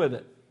to do with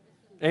it.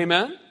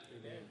 Amen? Amen?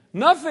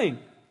 Nothing.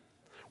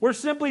 We're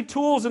simply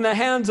tools in the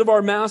hands of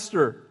our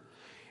Master.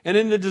 And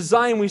in the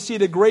design, we see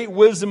the great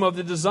wisdom of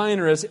the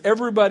designer as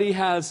everybody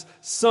has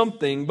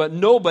something, but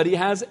nobody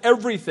has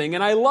everything.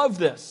 And I love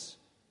this.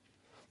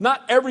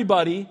 Not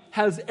everybody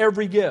has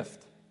every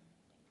gift.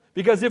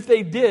 Because if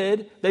they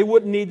did, they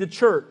wouldn't need the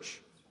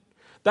church.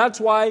 That's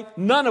why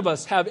none of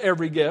us have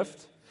every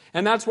gift.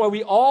 And that's why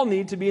we all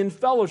need to be in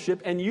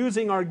fellowship and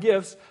using our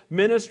gifts,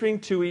 ministering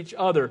to each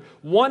other.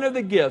 One of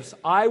the gifts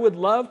I would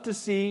love to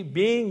see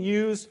being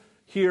used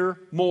here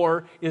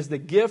more is the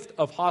gift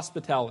of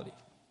hospitality.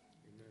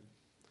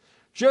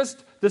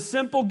 Just the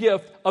simple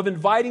gift of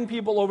inviting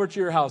people over to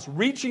your house,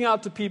 reaching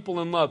out to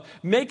people in love,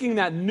 making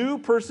that new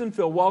person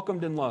feel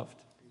welcomed and loved.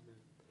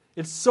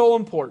 It's so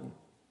important.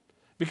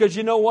 Because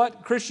you know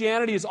what?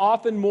 Christianity is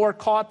often more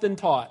caught than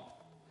taught.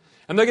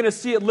 And they're going to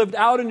see it lived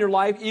out in your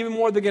life. Even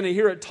more, they're going to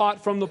hear it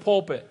taught from the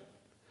pulpit.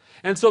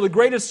 And so the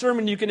greatest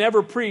sermon you can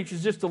ever preach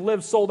is just to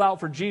live sold out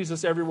for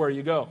Jesus everywhere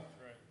you go.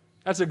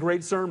 That's a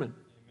great sermon.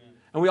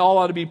 And we all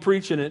ought to be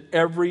preaching it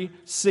every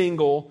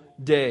single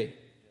day.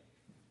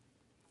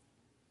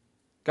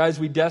 Guys,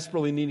 we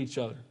desperately need each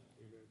other.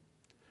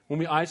 When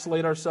we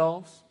isolate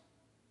ourselves,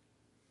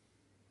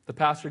 the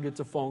pastor gets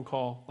a phone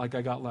call like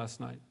I got last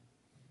night.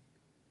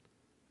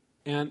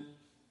 And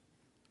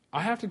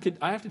I have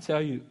to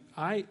tell you,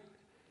 I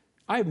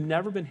have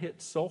never been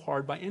hit so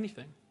hard by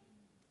anything.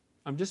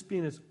 I'm just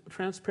being as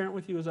transparent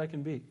with you as I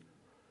can be.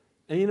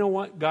 And you know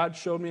what God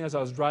showed me as I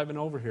was driving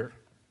over here?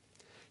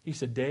 He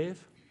said,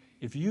 Dave,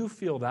 if you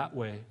feel that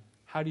way,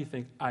 how do you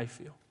think I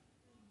feel?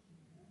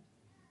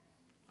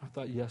 I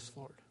thought, yes,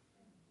 Lord.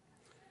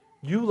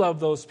 You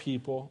love those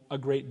people a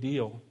great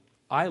deal.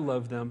 I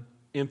love them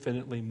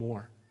infinitely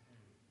more.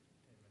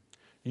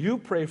 You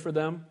pray for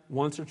them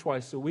once or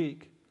twice a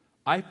week.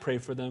 I pray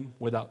for them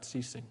without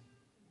ceasing.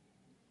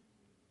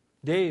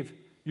 Dave,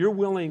 you're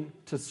willing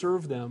to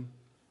serve them.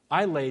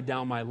 I lay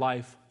down my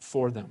life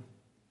for them.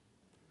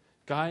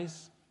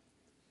 Guys,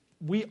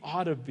 we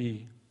ought to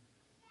be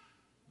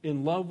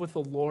in love with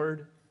the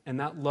Lord, and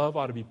that love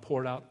ought to be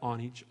poured out on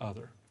each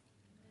other.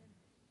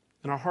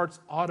 And our hearts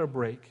ought to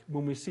break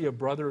when we see a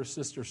brother or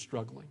sister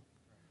struggling.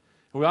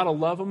 And we ought to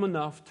love them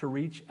enough to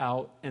reach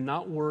out and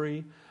not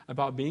worry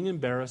about being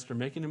embarrassed or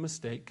making a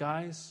mistake.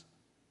 Guys,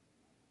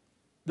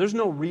 there's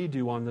no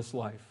redo on this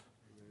life.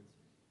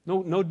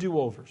 No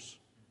do-overs.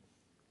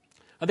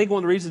 I think one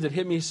of the reasons it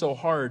hit me so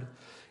hard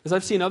is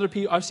I've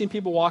seen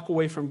people walk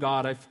away from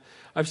God.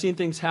 I've seen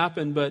things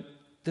happen, but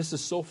this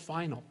is so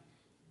final.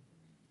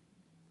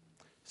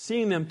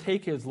 Seeing them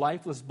take His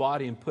lifeless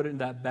body and put it in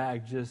that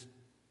bag just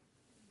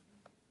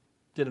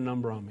did a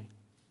number on me.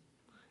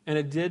 And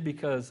it did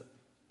because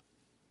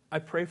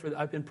I've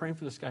been praying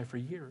for this guy for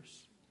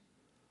years.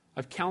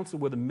 I've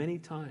counseled with him many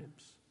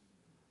times.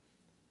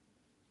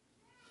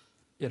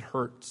 It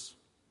hurts.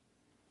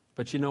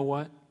 But you know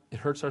what? It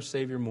hurts our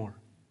Savior more.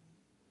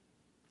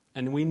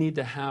 And we need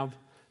to have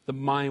the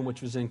mind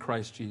which was in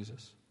Christ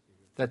Jesus.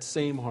 That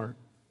same heart.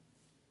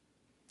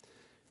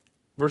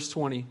 Verse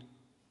 20.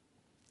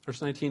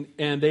 Verse 19.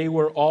 And they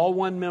were all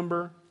one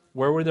member.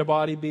 Where would their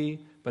body be?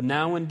 But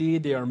now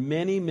indeed they are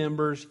many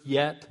members,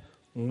 yet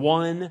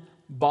one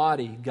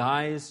body.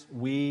 Guys,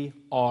 we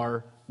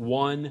are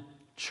one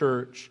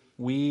church.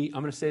 I'm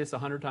going to say this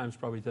 100 times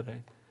probably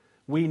today.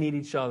 We need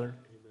each other.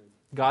 Amen.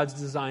 God's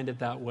designed it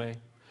that way.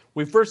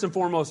 We first and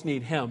foremost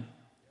need Him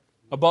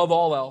above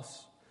all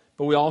else,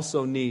 but we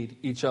also need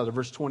each other.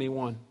 Verse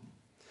 21.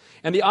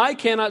 And the eye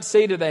cannot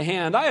say to the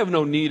hand, I have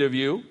no need of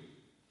you,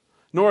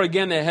 nor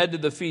again the head to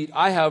the feet.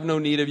 I have no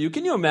need of you.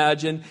 Can you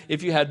imagine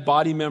if you had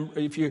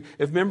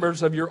if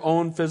members of your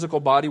own physical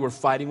body were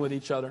fighting with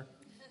each other?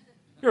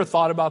 You ever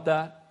thought about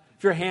that?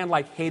 If your hand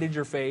hated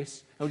your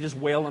face and was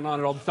just wailing on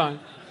it all the time.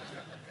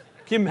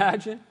 Can you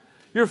imagine?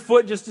 Your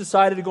foot just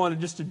decided to go on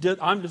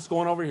I'm just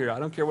going over here. I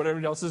don't care what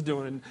everybody else is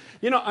doing.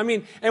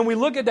 And, and we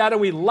look at that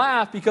and we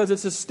laugh because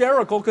it's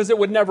hysterical because it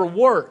would never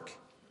work.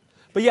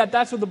 But yet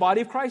that's what the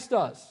body of Christ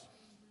does.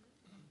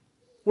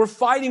 We're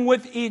fighting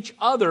with each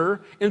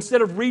other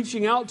instead of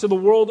reaching out to the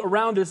world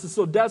around us that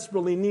so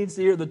desperately needs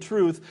to hear the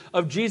truth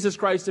of Jesus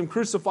Christ and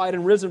crucified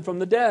and risen from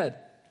the dead.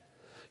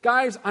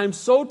 Guys, I'm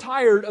so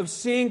tired of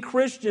seeing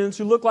Christians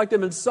who look like they've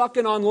been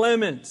sucking on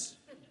lemons.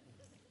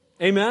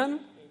 Amen?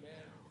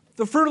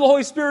 The fruit of the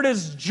Holy Spirit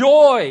is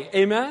joy.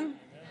 Amen?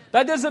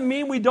 That doesn't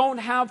mean we don't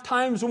have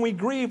times when we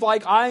grieve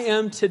like I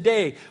am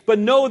today. But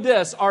know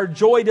this, our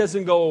joy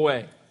doesn't go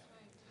away.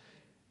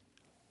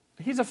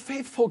 He's a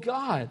faithful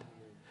God.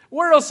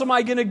 Where else am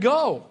I going to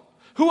go?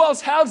 Who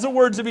else has the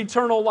words of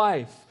eternal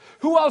life?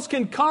 Who else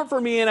can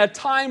comfort me in a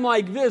time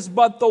like this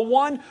but the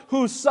one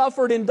who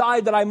suffered and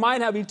died that I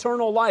might have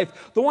eternal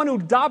life? The one who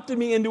adopted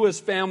me into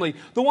his family.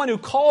 The one who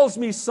calls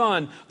me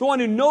son. The one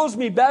who knows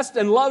me best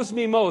and loves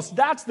me most.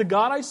 That's the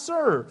God I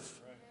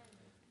serve.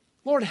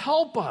 Lord,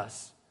 help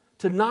us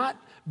to not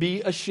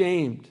be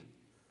ashamed.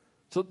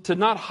 To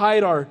not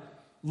hide our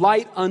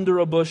light under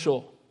a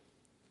bushel.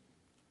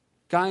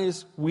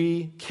 Guys,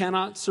 we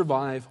cannot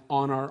survive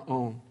on our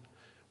own.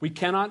 We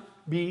cannot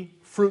be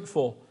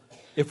fruitful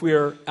if we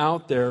are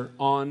out there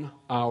on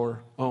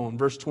our own.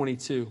 Verse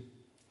 22.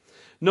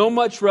 No,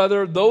 much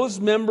rather,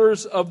 those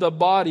members of the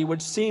body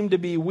which seem to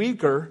be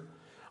weaker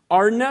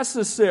are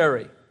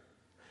necessary.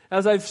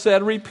 As I've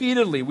said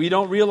repeatedly, we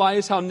don't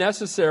realize how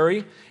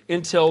necessary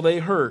until they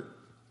hurt.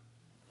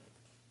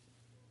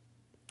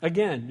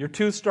 Again, your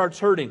tooth starts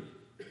hurting.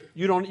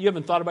 You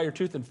haven't thought about your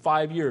tooth in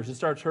 5 years. It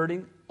starts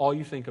hurting, all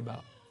you think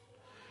about.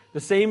 The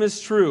same is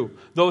true.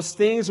 Those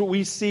things that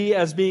we see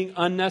as being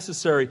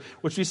unnecessary,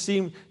 which we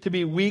seem to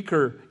be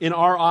weaker in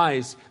our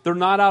eyes, they're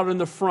not out in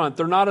the front.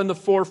 They're not in the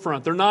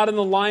forefront. They're not in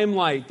the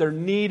limelight. They're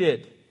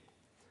needed.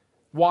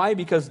 Why?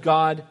 Because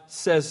God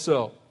says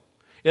so.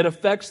 It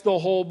affects the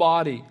whole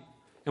body,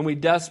 and we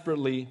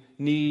desperately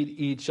need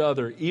each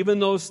other, even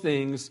those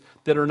things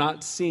that are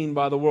not seen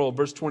by the world.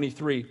 Verse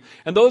 23.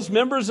 And those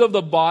members of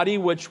the body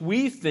which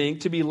we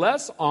think to be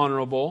less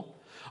honorable,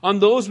 on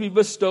those we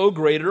bestow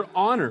greater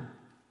honor.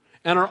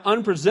 And our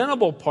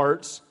unpresentable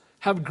parts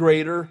have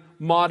greater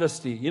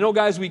modesty. You know,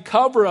 guys, we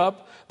cover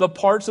up the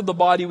parts of the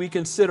body we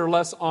consider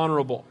less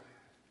honorable.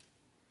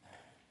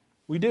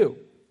 We do.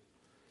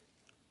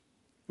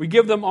 We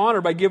give them honor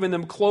by giving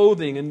them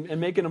clothing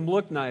and making them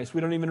look nice.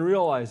 We don't even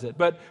realize it.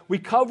 But we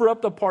cover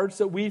up the parts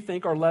that we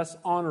think are less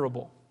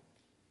honorable.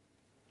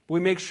 We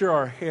make sure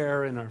our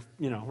hair and our,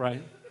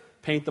 right?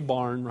 Paint the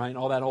barn, right?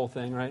 All that whole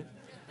thing, right?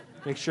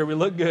 Make sure we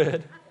look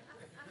good.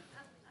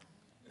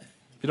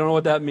 If you don't know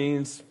what that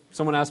means,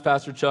 someone asked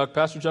Pastor Chuck.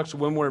 Pastor Chuck's a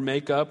woman wear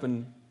makeup,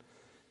 and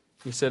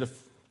he said, if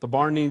the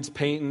barn needs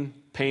painting,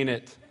 paint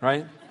it,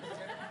 right?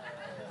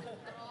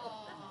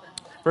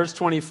 Verse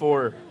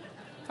 24.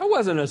 That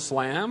wasn't a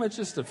slam, it's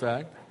just a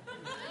fact.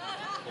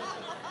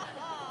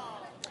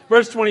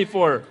 Verse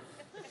 24.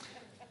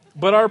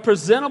 But our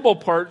presentable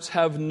parts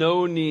have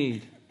no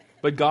need,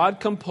 but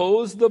God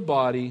composed the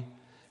body,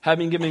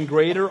 having given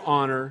greater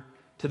honor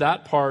to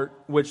that part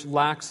which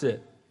lacks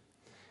it.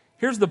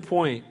 Here's the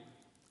point.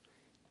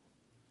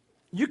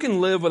 You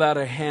can live without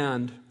a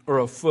hand or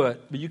a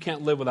foot, but you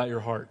can't live without your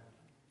heart.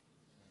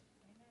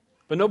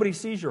 But nobody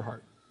sees your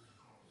heart.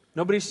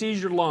 Nobody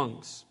sees your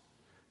lungs.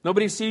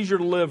 Nobody sees your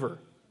liver.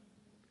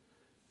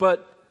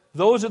 But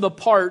those are the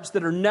parts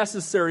that are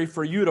necessary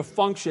for you to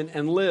function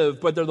and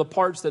live, but they're the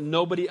parts that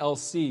nobody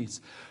else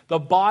sees. The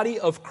body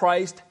of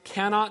Christ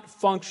cannot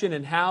function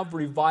and have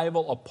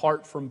revival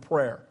apart from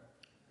prayer.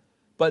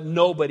 But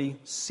nobody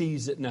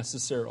sees it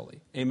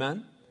necessarily.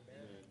 Amen?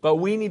 But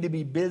we need to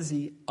be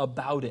busy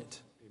about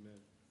it. Amen.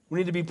 We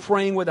need to be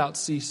praying without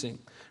ceasing.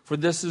 For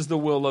this is the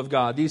will of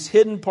God. These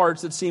hidden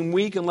parts that seem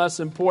weak and less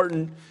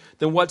important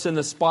than what's in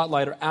the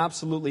spotlight are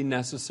absolutely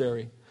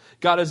necessary.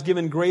 God has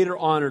given greater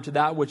honor to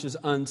that which is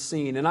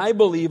unseen. And I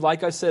believe,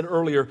 like I said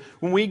earlier,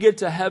 when we get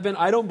to heaven,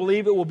 I don't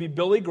believe it will be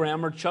Billy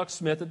Graham or Chuck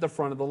Smith at the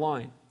front of the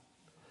line.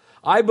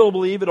 I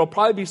believe it'll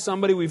probably be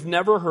somebody we've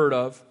never heard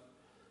of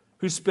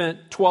who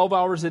spent 12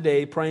 hours a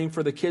day praying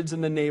for the kids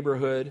in the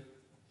neighborhood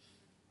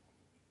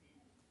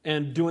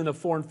and doing the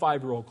 4- and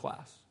 5-year-old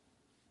class.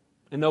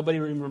 And nobody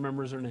even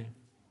remembers her name.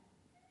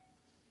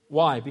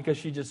 Why? Because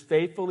she just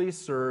faithfully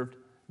served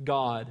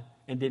God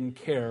and didn't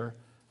care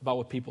about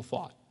what people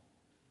thought.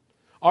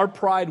 Our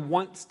pride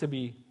wants to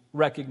be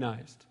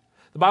recognized.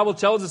 The Bible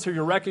tells us if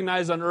you're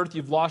recognized on earth,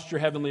 you've lost your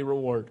heavenly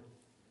reward.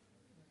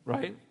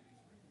 Right?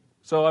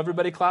 So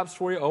everybody claps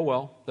for you. Oh,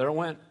 well, there it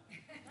went.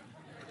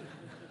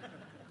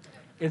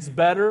 It's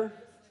better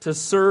to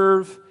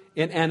serve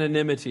in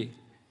anonymity.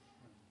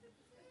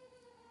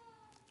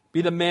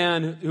 Be the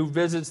man who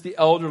visits the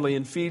elderly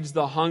and feeds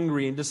the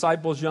hungry and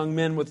disciples young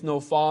men with no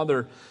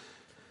father.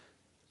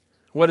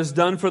 What is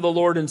done for the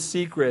Lord in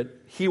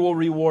secret, He will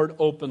reward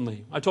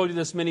openly. I told you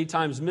this many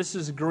times.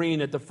 Mrs.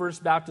 Green at the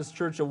First Baptist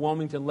Church of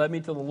Wilmington led me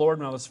to the Lord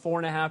when I was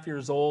 4.5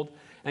 years old.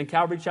 And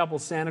Calvary Chapel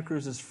Santa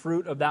Cruz is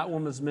fruit of that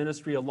woman's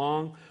ministry,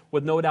 along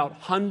with no doubt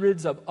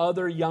hundreds of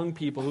other young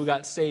people who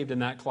got saved in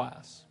that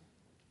class.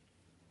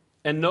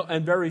 And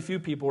very few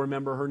people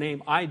remember her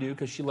name. I do,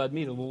 because she led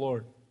me to the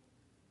Lord.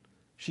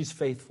 She's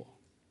faithful.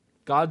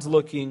 God's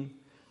looking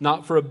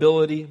not for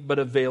ability, but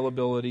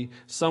availability.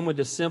 Someone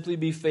to simply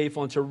be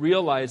faithful and to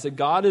realize that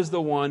God is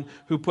the one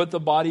who put the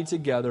body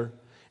together,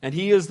 and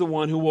He is the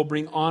one who will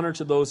bring honor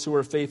to those who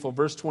are faithful.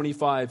 Verse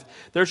 25,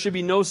 there should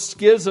be no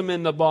schism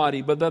in the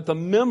body, but that the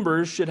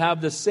members should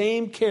have the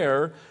same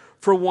care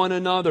for one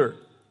another.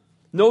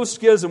 No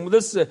schism.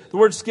 The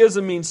word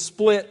schism means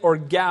split or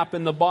gap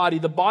in the body.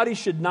 The body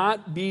should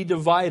not be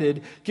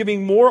divided,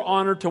 giving more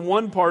honor to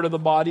one part of the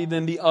body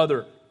than the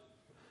other.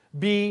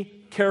 Be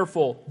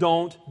careful.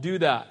 Don't do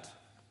that.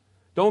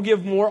 Don't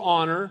give more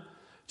honor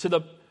to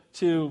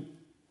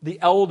the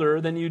elder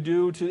than you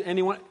do to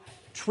anyone.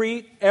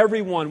 Treat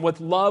everyone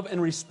with love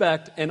and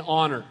respect and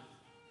honor.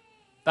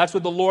 That's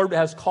what the Lord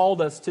has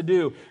called us to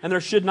do. And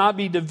there should not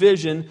be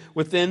division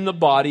within the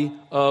body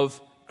of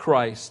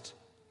Christ.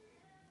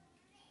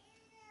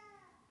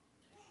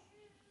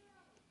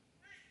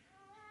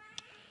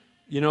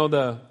 You know,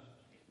 the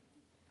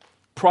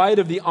pride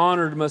of the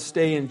honored must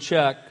stay in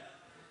check,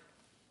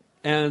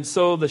 and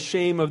so the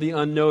shame of the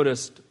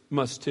unnoticed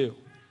must too.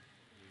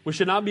 We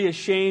should not be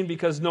ashamed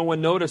because no one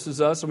notices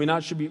us, and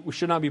we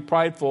should not be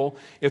prideful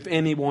if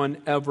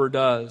anyone ever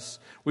does.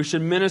 We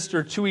should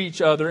minister to each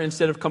other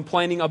instead of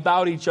complaining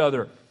about each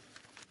other.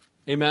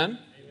 Amen?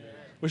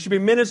 We should be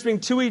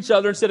ministering to each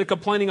other instead of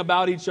complaining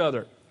about each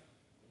other.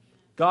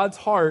 God's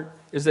heart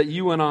is that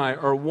you and I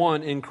are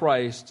one in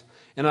Christ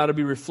and ought to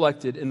be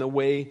reflected in the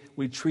way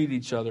we treat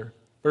each other.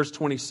 Verse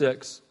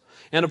 26.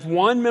 And if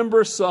one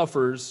member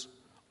suffers,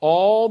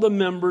 all the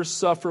members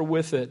suffer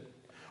with it.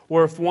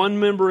 Or if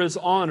one member is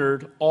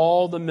honored,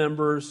 all the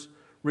members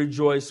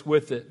rejoice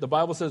with it. The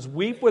Bible says,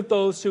 weep with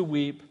those who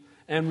weep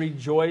and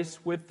rejoice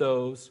with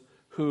those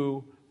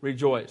who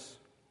rejoice.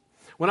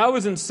 When I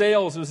was in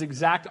sales, it was the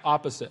exact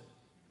opposite.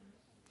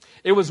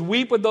 It was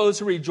weep with those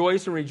who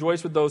rejoice and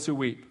rejoice with those who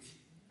weep.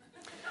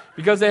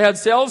 Because they had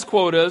sales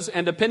quotas,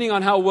 and depending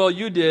on how well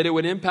you did, it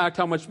would impact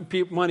how much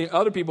money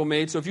other people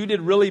made. So if you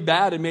did really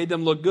bad, it made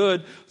them look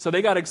good. So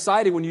they got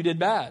excited when you did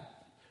bad.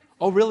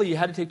 Oh, really? You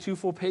had to take 2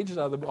 full pages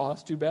out of the... Oh,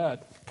 that's too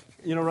bad.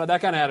 You know,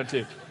 that kind of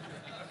attitude.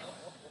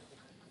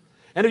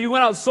 And if you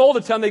went out and sold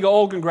it to them, they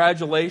go, oh,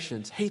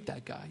 congratulations. Hate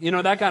that guy. You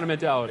know, that kind of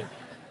mentality.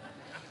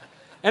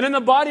 And in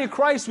the body of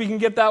Christ, we can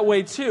get that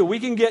way too. We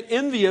can get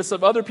envious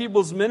of other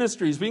people's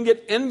ministries. We can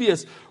get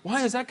envious.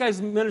 Why is that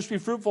guy's ministry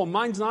fruitful?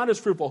 Mine's not as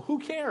fruitful. Who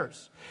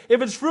cares?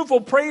 If it's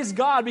fruitful, praise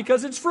God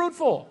because it's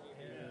fruitful.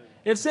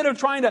 Instead of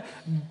trying to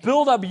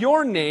build up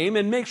your name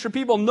and make sure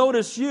people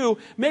notice you,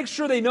 make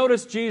sure they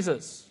notice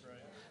Jesus.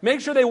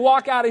 Make sure they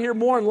walk out of here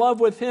more in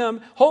love with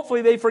Him.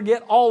 Hopefully they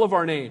forget all of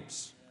our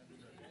names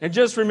and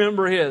just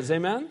remember His.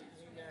 Amen?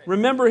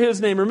 Remember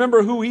His name.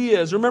 Remember who He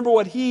is. Remember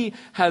what He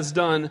has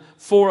done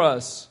for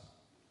us.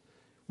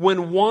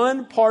 When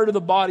one part of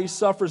the body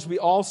suffers, we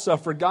all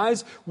suffer.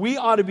 Guys, we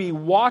ought to be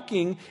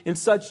walking in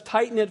such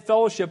tight-knit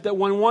fellowship that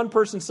when one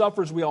person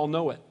suffers, we all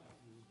know it.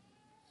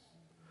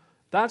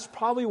 That's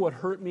probably what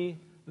hurt me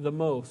the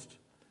most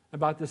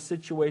about this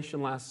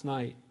situation last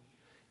night,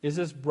 is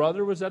this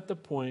brother was at the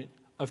point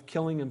of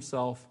killing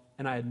himself,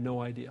 and I had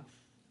no idea.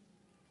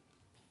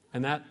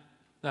 And that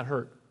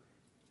hurt.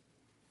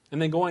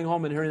 And then going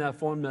home and hearing that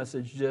phone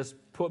message just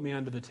put me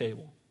under the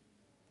table.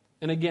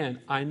 And again,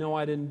 I know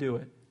I didn't do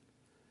it.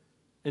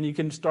 And you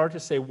can start to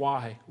say,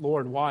 why?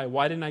 Lord, why?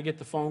 Why didn't I get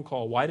the phone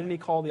call? Why didn't He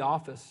call the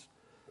office?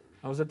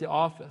 I was at the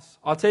office.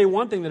 I'll tell you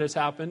one thing that has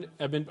happened.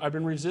 I've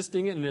been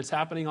resisting it, and it's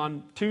happening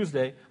on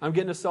Tuesday. I'm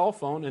getting a cell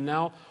phone, and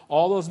now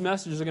all those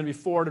messages are going to be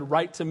forwarded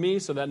right to me,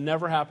 so that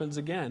never happens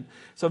again.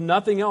 So if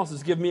nothing else,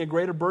 it's given me a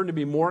greater burden to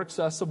be more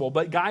accessible.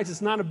 But guys,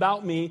 it's not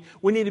about me.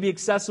 We need to be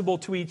accessible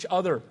to each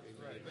other.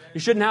 You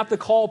shouldn't have to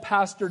call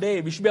Pastor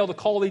Dave. You should be able to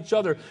call each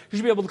other. You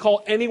should be able to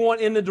call anyone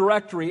in the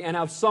directory and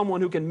have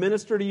someone who can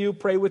minister to you,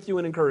 pray with you,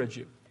 and encourage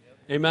you.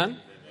 Amen?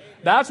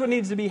 That's what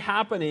needs to be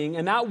happening,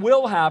 and that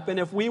will happen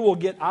if we will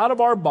get out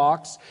of our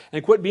box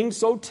and quit being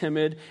so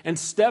timid and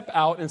step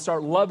out and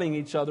start loving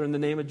each other in the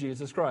name of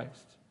Jesus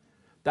Christ.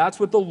 That's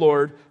what the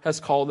Lord has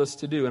called us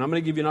to do, and I'm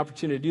going to give you an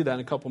opportunity to do that in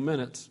a couple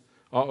minutes.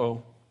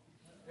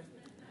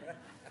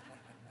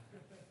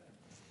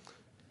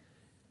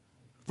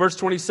 Verse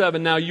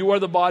 27, now you are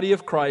the body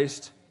of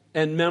Christ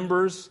and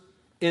members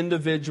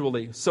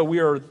individually. So we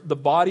are the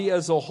body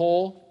as a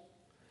whole,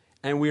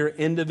 and we are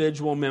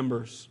individual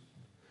members.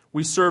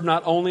 We serve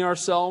not only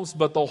ourselves,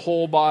 but the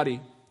whole body.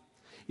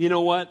 You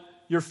know what?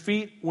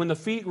 When the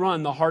feet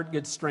run, the heart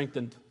gets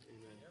strengthened.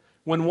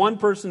 When one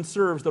person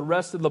serves, the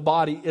rest of the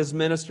body is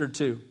ministered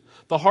to.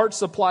 The heart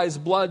supplies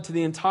blood to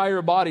the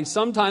entire body.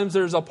 Sometimes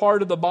there's a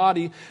part of the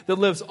body that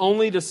lives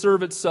only to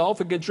serve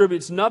itself. It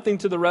contributes nothing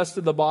to the rest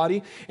of the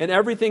body. And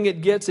everything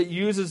it gets, it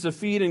uses to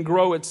feed and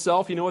grow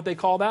itself. You know what they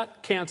call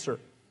that? Cancer.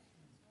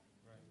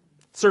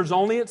 Serves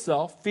only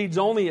itself, feeds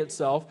only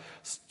itself,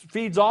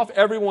 feeds off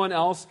everyone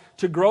else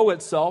to grow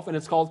itself, and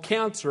it's called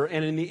cancer.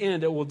 And in the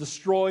end, it will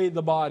destroy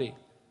the body.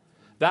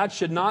 That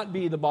should not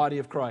be the body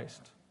of Christ.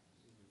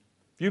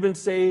 If you've been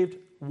saved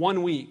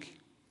 1 week,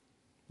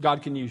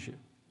 God can use you.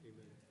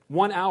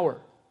 1 hour.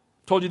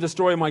 Told you the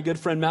story of my good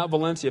friend Matt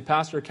Valencia,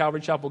 pastor of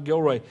Calvary Chapel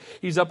Gilroy.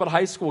 He's up at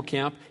high school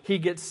camp. He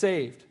gets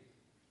saved.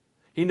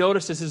 He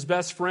notices his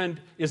best friend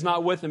is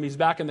not with him. He's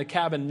back in the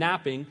cabin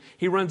napping.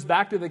 He runs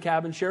back to the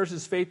cabin, shares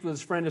his faith with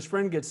his friend. His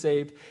friend gets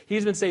saved.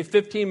 He's been saved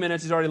 15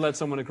 minutes. He's already led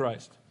someone to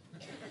Christ.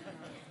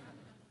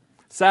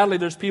 Sadly,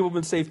 there's people who've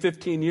been saved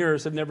 15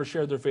 years have never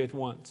shared their faith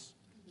once.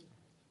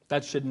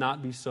 That should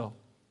not be so.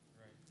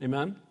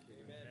 Amen?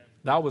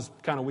 That was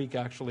kind of weak,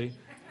 actually.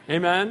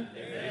 Amen?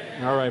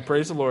 Amen? All right,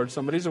 praise the Lord.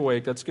 Somebody's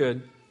awake. That's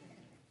good.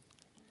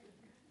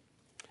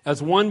 As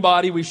one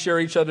body, we share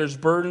each other's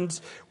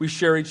burdens. We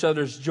share each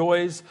other's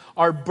joys.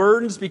 Our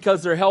burdens,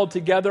 because they're held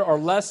together, are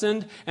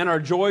lessened, and our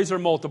joys are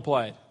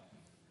multiplied.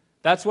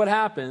 That's what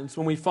happens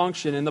when we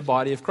function in the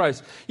body of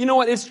Christ. You know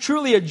what? It's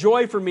truly a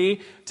joy for me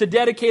to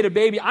dedicate a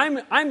baby.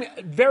 I'm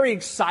very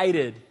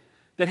excited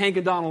that Hank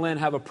and Donna Lynn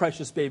have a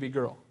precious baby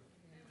girl.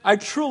 I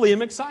truly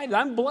am excited.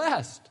 I'm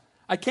blessed.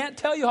 I can't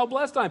tell you how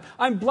blessed I am.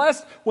 I'm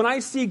blessed when I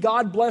see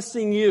God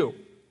blessing you.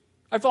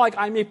 I feel like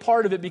I'm a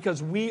part of it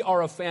because we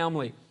are a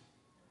family.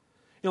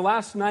 You know,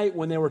 last night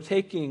when they were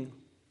taking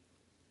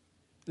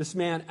this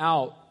man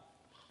out,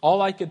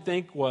 all I could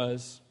think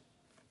was,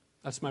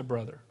 that's my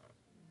brother.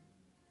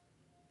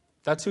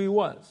 That's who he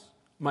was,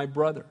 my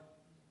brother.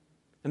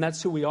 And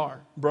that's who we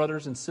are,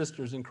 brothers and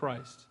sisters in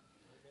Christ.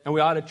 And we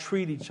ought to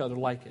treat each other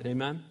like it.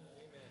 Amen?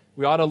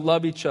 We ought to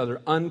love each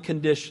other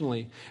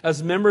unconditionally.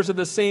 As members of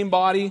the same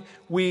body,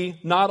 we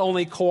not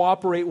only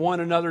cooperate one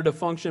another to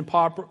function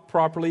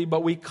properly,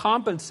 but we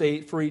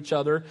compensate for each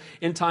other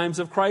in times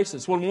of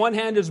crisis. When one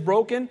hand is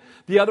broken,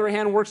 the other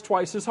hand works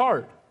twice as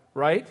hard,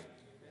 right?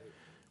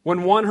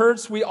 When one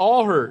hurts, we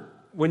all hurt.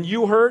 When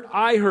you hurt,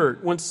 I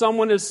hurt. When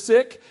someone is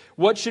sick,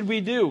 what should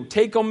we do?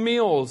 Take them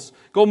meals,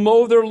 go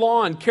mow their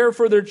lawn, care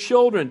for their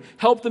children,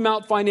 help them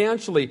out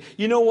financially.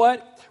 You know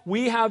what?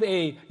 We have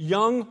a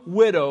young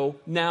widow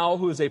now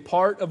who is a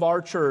part of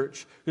our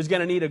church who's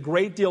going to need a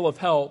great deal of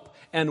help.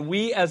 And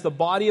we as the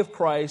body of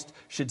Christ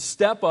should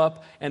step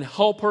up and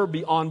help her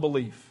beyond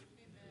belief.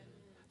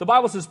 The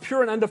Bible says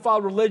pure and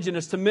undefiled religion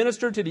is to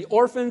minister to the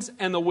orphans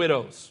and the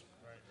widows.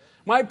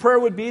 My prayer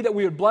would be that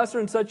we would bless her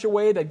in such a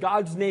way that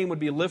God's name would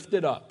be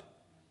lifted up.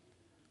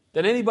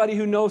 That anybody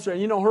who knows her,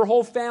 and you know, her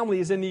whole family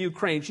is in the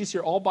Ukraine. She's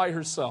here all by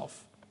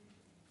herself.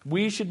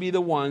 We should be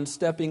the ones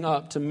stepping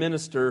up to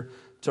minister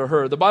to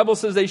her. The Bible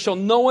says they shall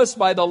know us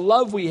by the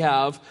love we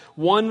have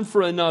one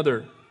for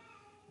another.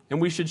 And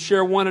we should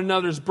share one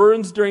another's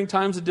burdens during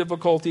times of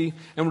difficulty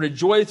and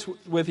rejoice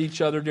with each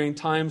other during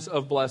times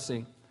of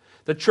blessing.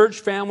 The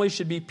church family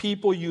should be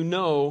people you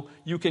know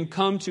you can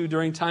come to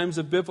during times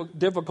of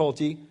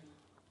difficulty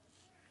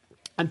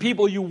and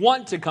people you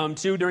want to come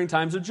to during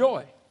times of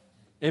joy.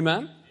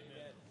 Amen?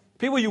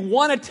 People you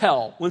want to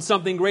tell when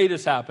something great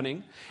is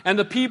happening, and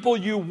the people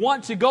you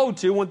want to go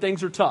to when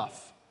things are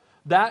tough.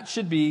 That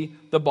should be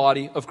the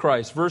body of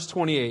Christ. Verse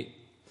 28.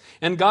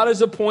 And God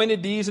has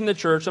appointed these in the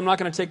church. I'm not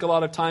going to take a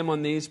lot of time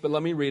on these, but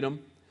let me read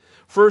them.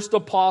 First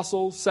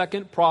apostles,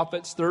 second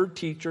prophets, third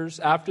teachers.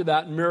 After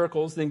that,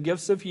 miracles, then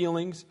gifts of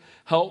healings,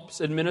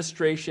 helps,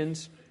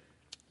 administrations,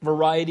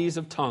 varieties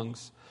of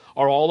tongues.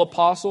 Are all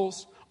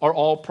apostles? Are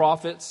all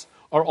prophets?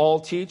 Are all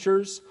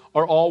teachers?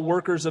 Are all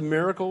workers of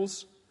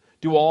miracles?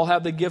 Do all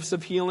have the gifts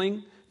of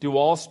healing? Do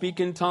all speak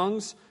in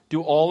tongues?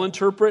 Do all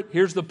interpret?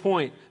 Here's the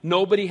point.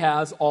 Nobody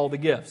has all the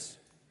gifts.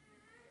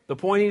 The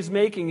point he's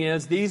making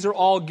is these are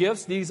all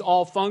gifts. These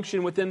all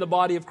function within the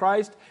body of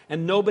Christ,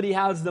 and nobody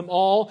has them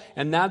all.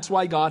 And that's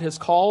why God has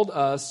called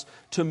us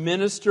to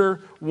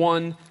minister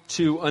one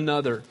to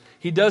another.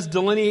 He does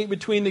delineate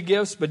between the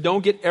gifts, but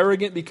don't get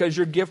arrogant because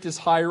your gift is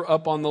higher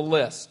up on the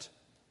list.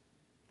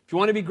 If you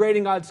want to be great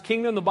in God's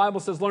kingdom, the Bible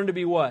says learn to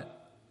be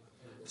what?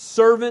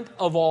 Servant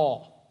of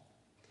all.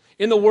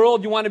 In the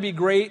world, you want to be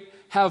great,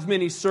 have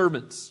many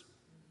servants.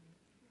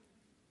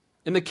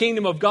 In the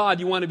kingdom of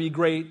God, you want to be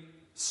great,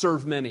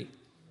 serve many.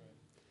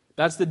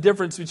 That's the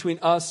difference between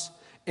us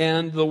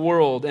and the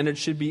world, and it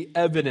should be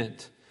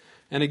evident.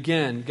 And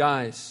again,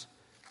 guys,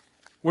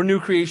 we're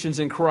new creations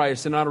in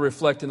Christ and ought to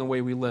reflect in the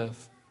way we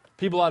live.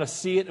 People ought to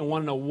see it and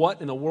want to know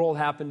what in the world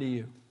happened to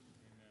you.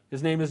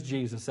 His name is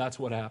Jesus. That's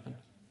what happened.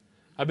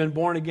 I've been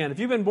born again. If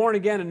you've been born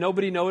again and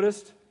nobody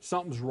noticed,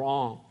 something's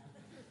wrong.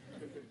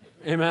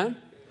 Amen?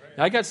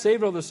 I got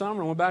saved over the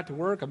summer and went back to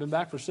work. I've been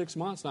back for 6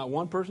 months. Not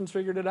one person's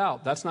figured it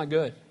out. That's not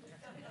good.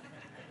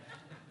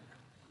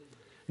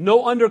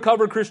 No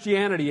undercover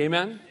Christianity.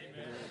 Amen?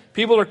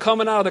 People are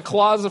coming out of the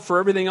closet for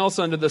everything else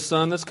under the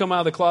sun. Let's come out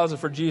of the closet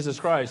for Jesus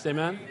Christ.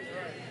 Amen?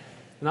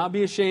 Not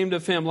be ashamed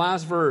of him.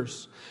 Last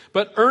verse.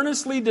 But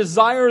earnestly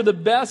desire the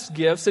best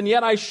gifts, and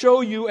yet I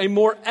show you a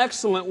more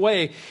excellent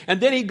way.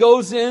 And then he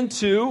goes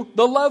into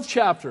the love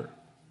chapter.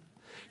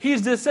 He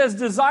just says,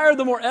 desire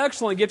the more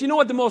excellent gift. You know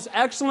what the most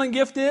excellent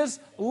gift is?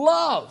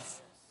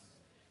 Love.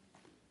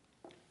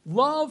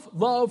 Love,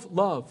 love,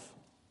 love.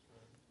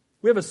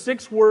 We have a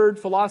 6-word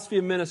philosophy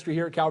of ministry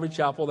here at Calvary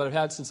Chapel that I've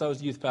had since I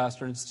was youth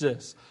pastor, and it's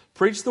this.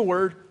 Preach the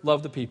word,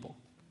 love the people.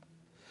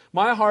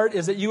 My heart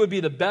is that you would be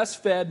the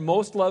best fed,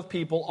 most loved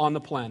people on the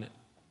planet.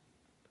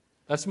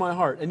 That's my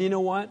heart. And you know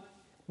what?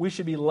 We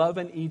should be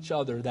loving each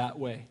other that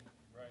way.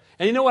 Right.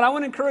 And you know what? I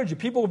want to encourage you.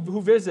 People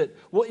who visit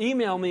will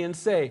email me and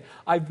say,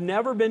 I've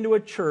never been to a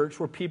church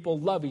where people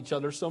love each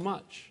other so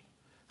much.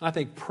 And I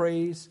think,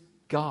 praise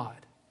God.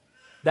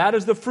 That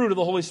is the fruit of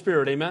the Holy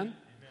Spirit. Amen?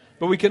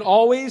 But we can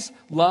always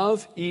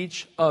love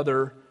each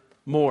other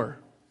more.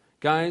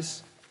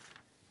 Guys,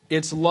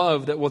 it's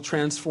love that will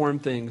transform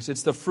things.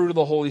 It's the fruit of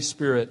the Holy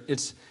Spirit.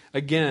 It's,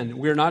 again,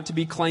 we're not to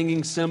be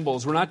clanging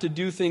cymbals. We're not to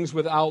do things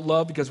without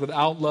love, because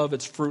without love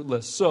it's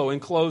fruitless. So, in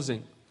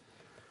closing,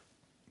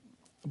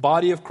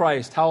 body of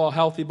Christ, how a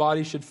healthy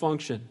body should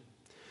function.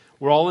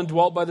 We're all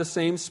indwelt by the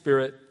same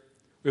Spirit.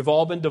 We've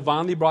all been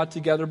divinely brought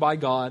together by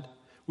God.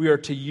 We are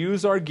to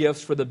use our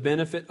gifts for the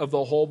benefit of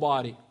the whole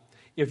body.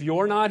 If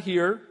you're not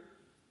here,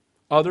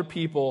 other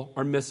people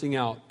are missing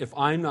out. If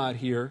I'm not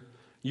here,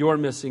 you're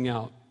missing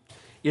out.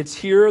 It's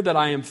here that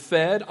I am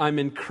fed, I'm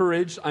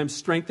encouraged, I'm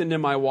strengthened in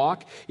my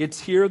walk. It's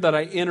here that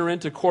I enter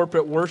into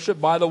corporate worship.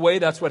 By the way,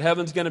 that's what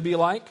heaven's going to be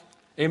like.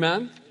 Amen?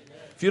 Amen?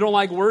 If you don't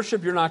like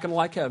worship, you're not going to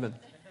like heaven.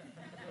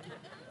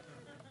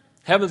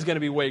 Heaven's going to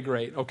be way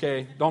great,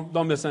 okay?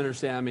 Don't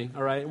misunderstand me,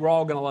 all right? We're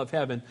all going to love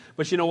heaven.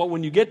 But you know what?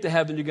 When you get to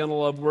heaven, you're going to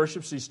love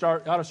worship, so you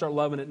ought to start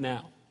loving it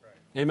now.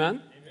 Right.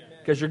 Amen?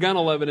 Because you're going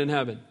to love it in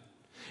heaven.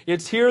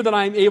 It's here that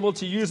I'm able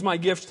to use my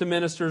gifts to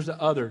minister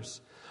to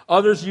others.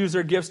 Others use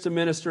their gifts to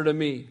minister to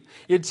me.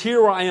 It's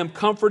here where I am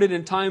comforted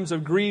in times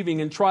of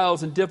grieving and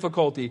trials and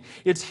difficulty.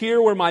 It's here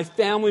where my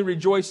family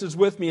rejoices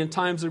with me in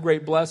times of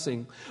great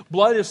blessing.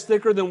 Blood is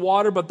thicker than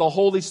water, but the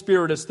Holy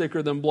Spirit is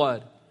thicker than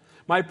blood.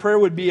 My prayer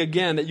would be,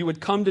 again, that you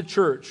would come to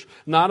church,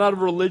 not out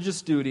of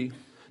religious duty,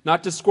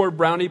 not to score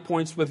brownie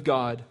points with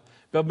God,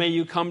 but may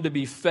you come to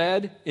be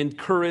fed,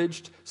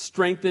 encouraged,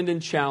 strengthened,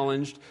 and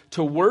challenged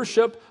to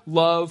worship,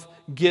 love,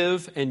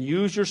 give, and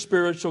use your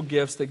spiritual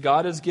gifts that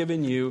God has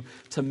given you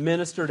to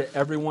minister to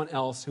everyone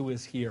else who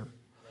is here.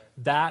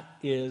 That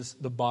is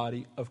the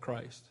body of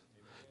Christ.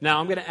 Now,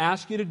 I'm going to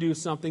ask you to do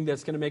something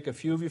that's going to make a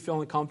few of you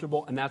feel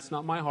uncomfortable, and that's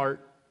not my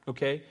heart,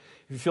 okay?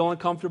 If you feel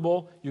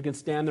uncomfortable, you can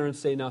stand there and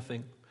say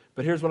nothing.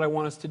 But here's what I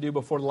want us to do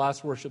before the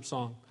last worship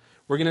song.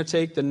 We're going to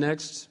take the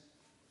next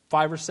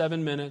 5 or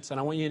 7 minutes, and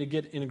I want you to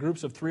get in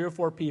groups of 3 or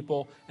 4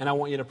 people, and I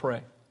want you to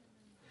pray.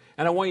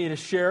 And I want you to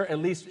share, at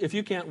least, if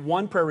you can't,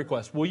 one prayer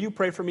request. Will you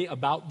pray for me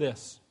about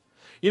this?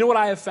 You know what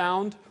I have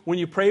found? When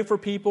you pray for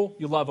people,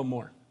 you love them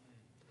more.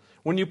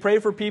 When you pray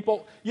for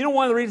people, you know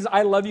one of the reasons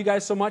I love you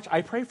guys so much?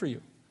 I pray for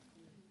you.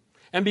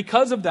 And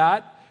because of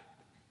that,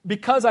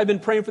 because I've been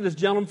praying for this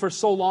gentleman for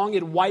so long,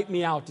 it wiped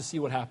me out to see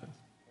what happened.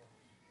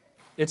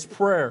 It's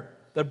prayer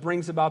that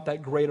brings about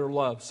that greater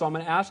love. So I'm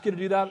going to ask you to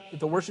do that. If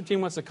the worship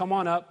team wants to come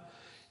on up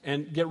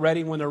and get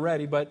ready when they're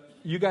ready. But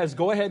you guys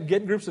go ahead and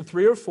get in groups of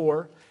 3 or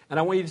 4. And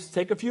I want you to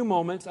take a few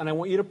moments. And I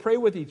want you to pray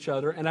with each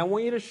other. And I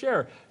want you to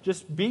share.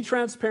 Just be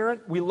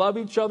transparent. We love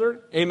each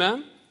other.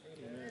 Amen?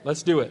 Amen.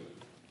 Let's do it.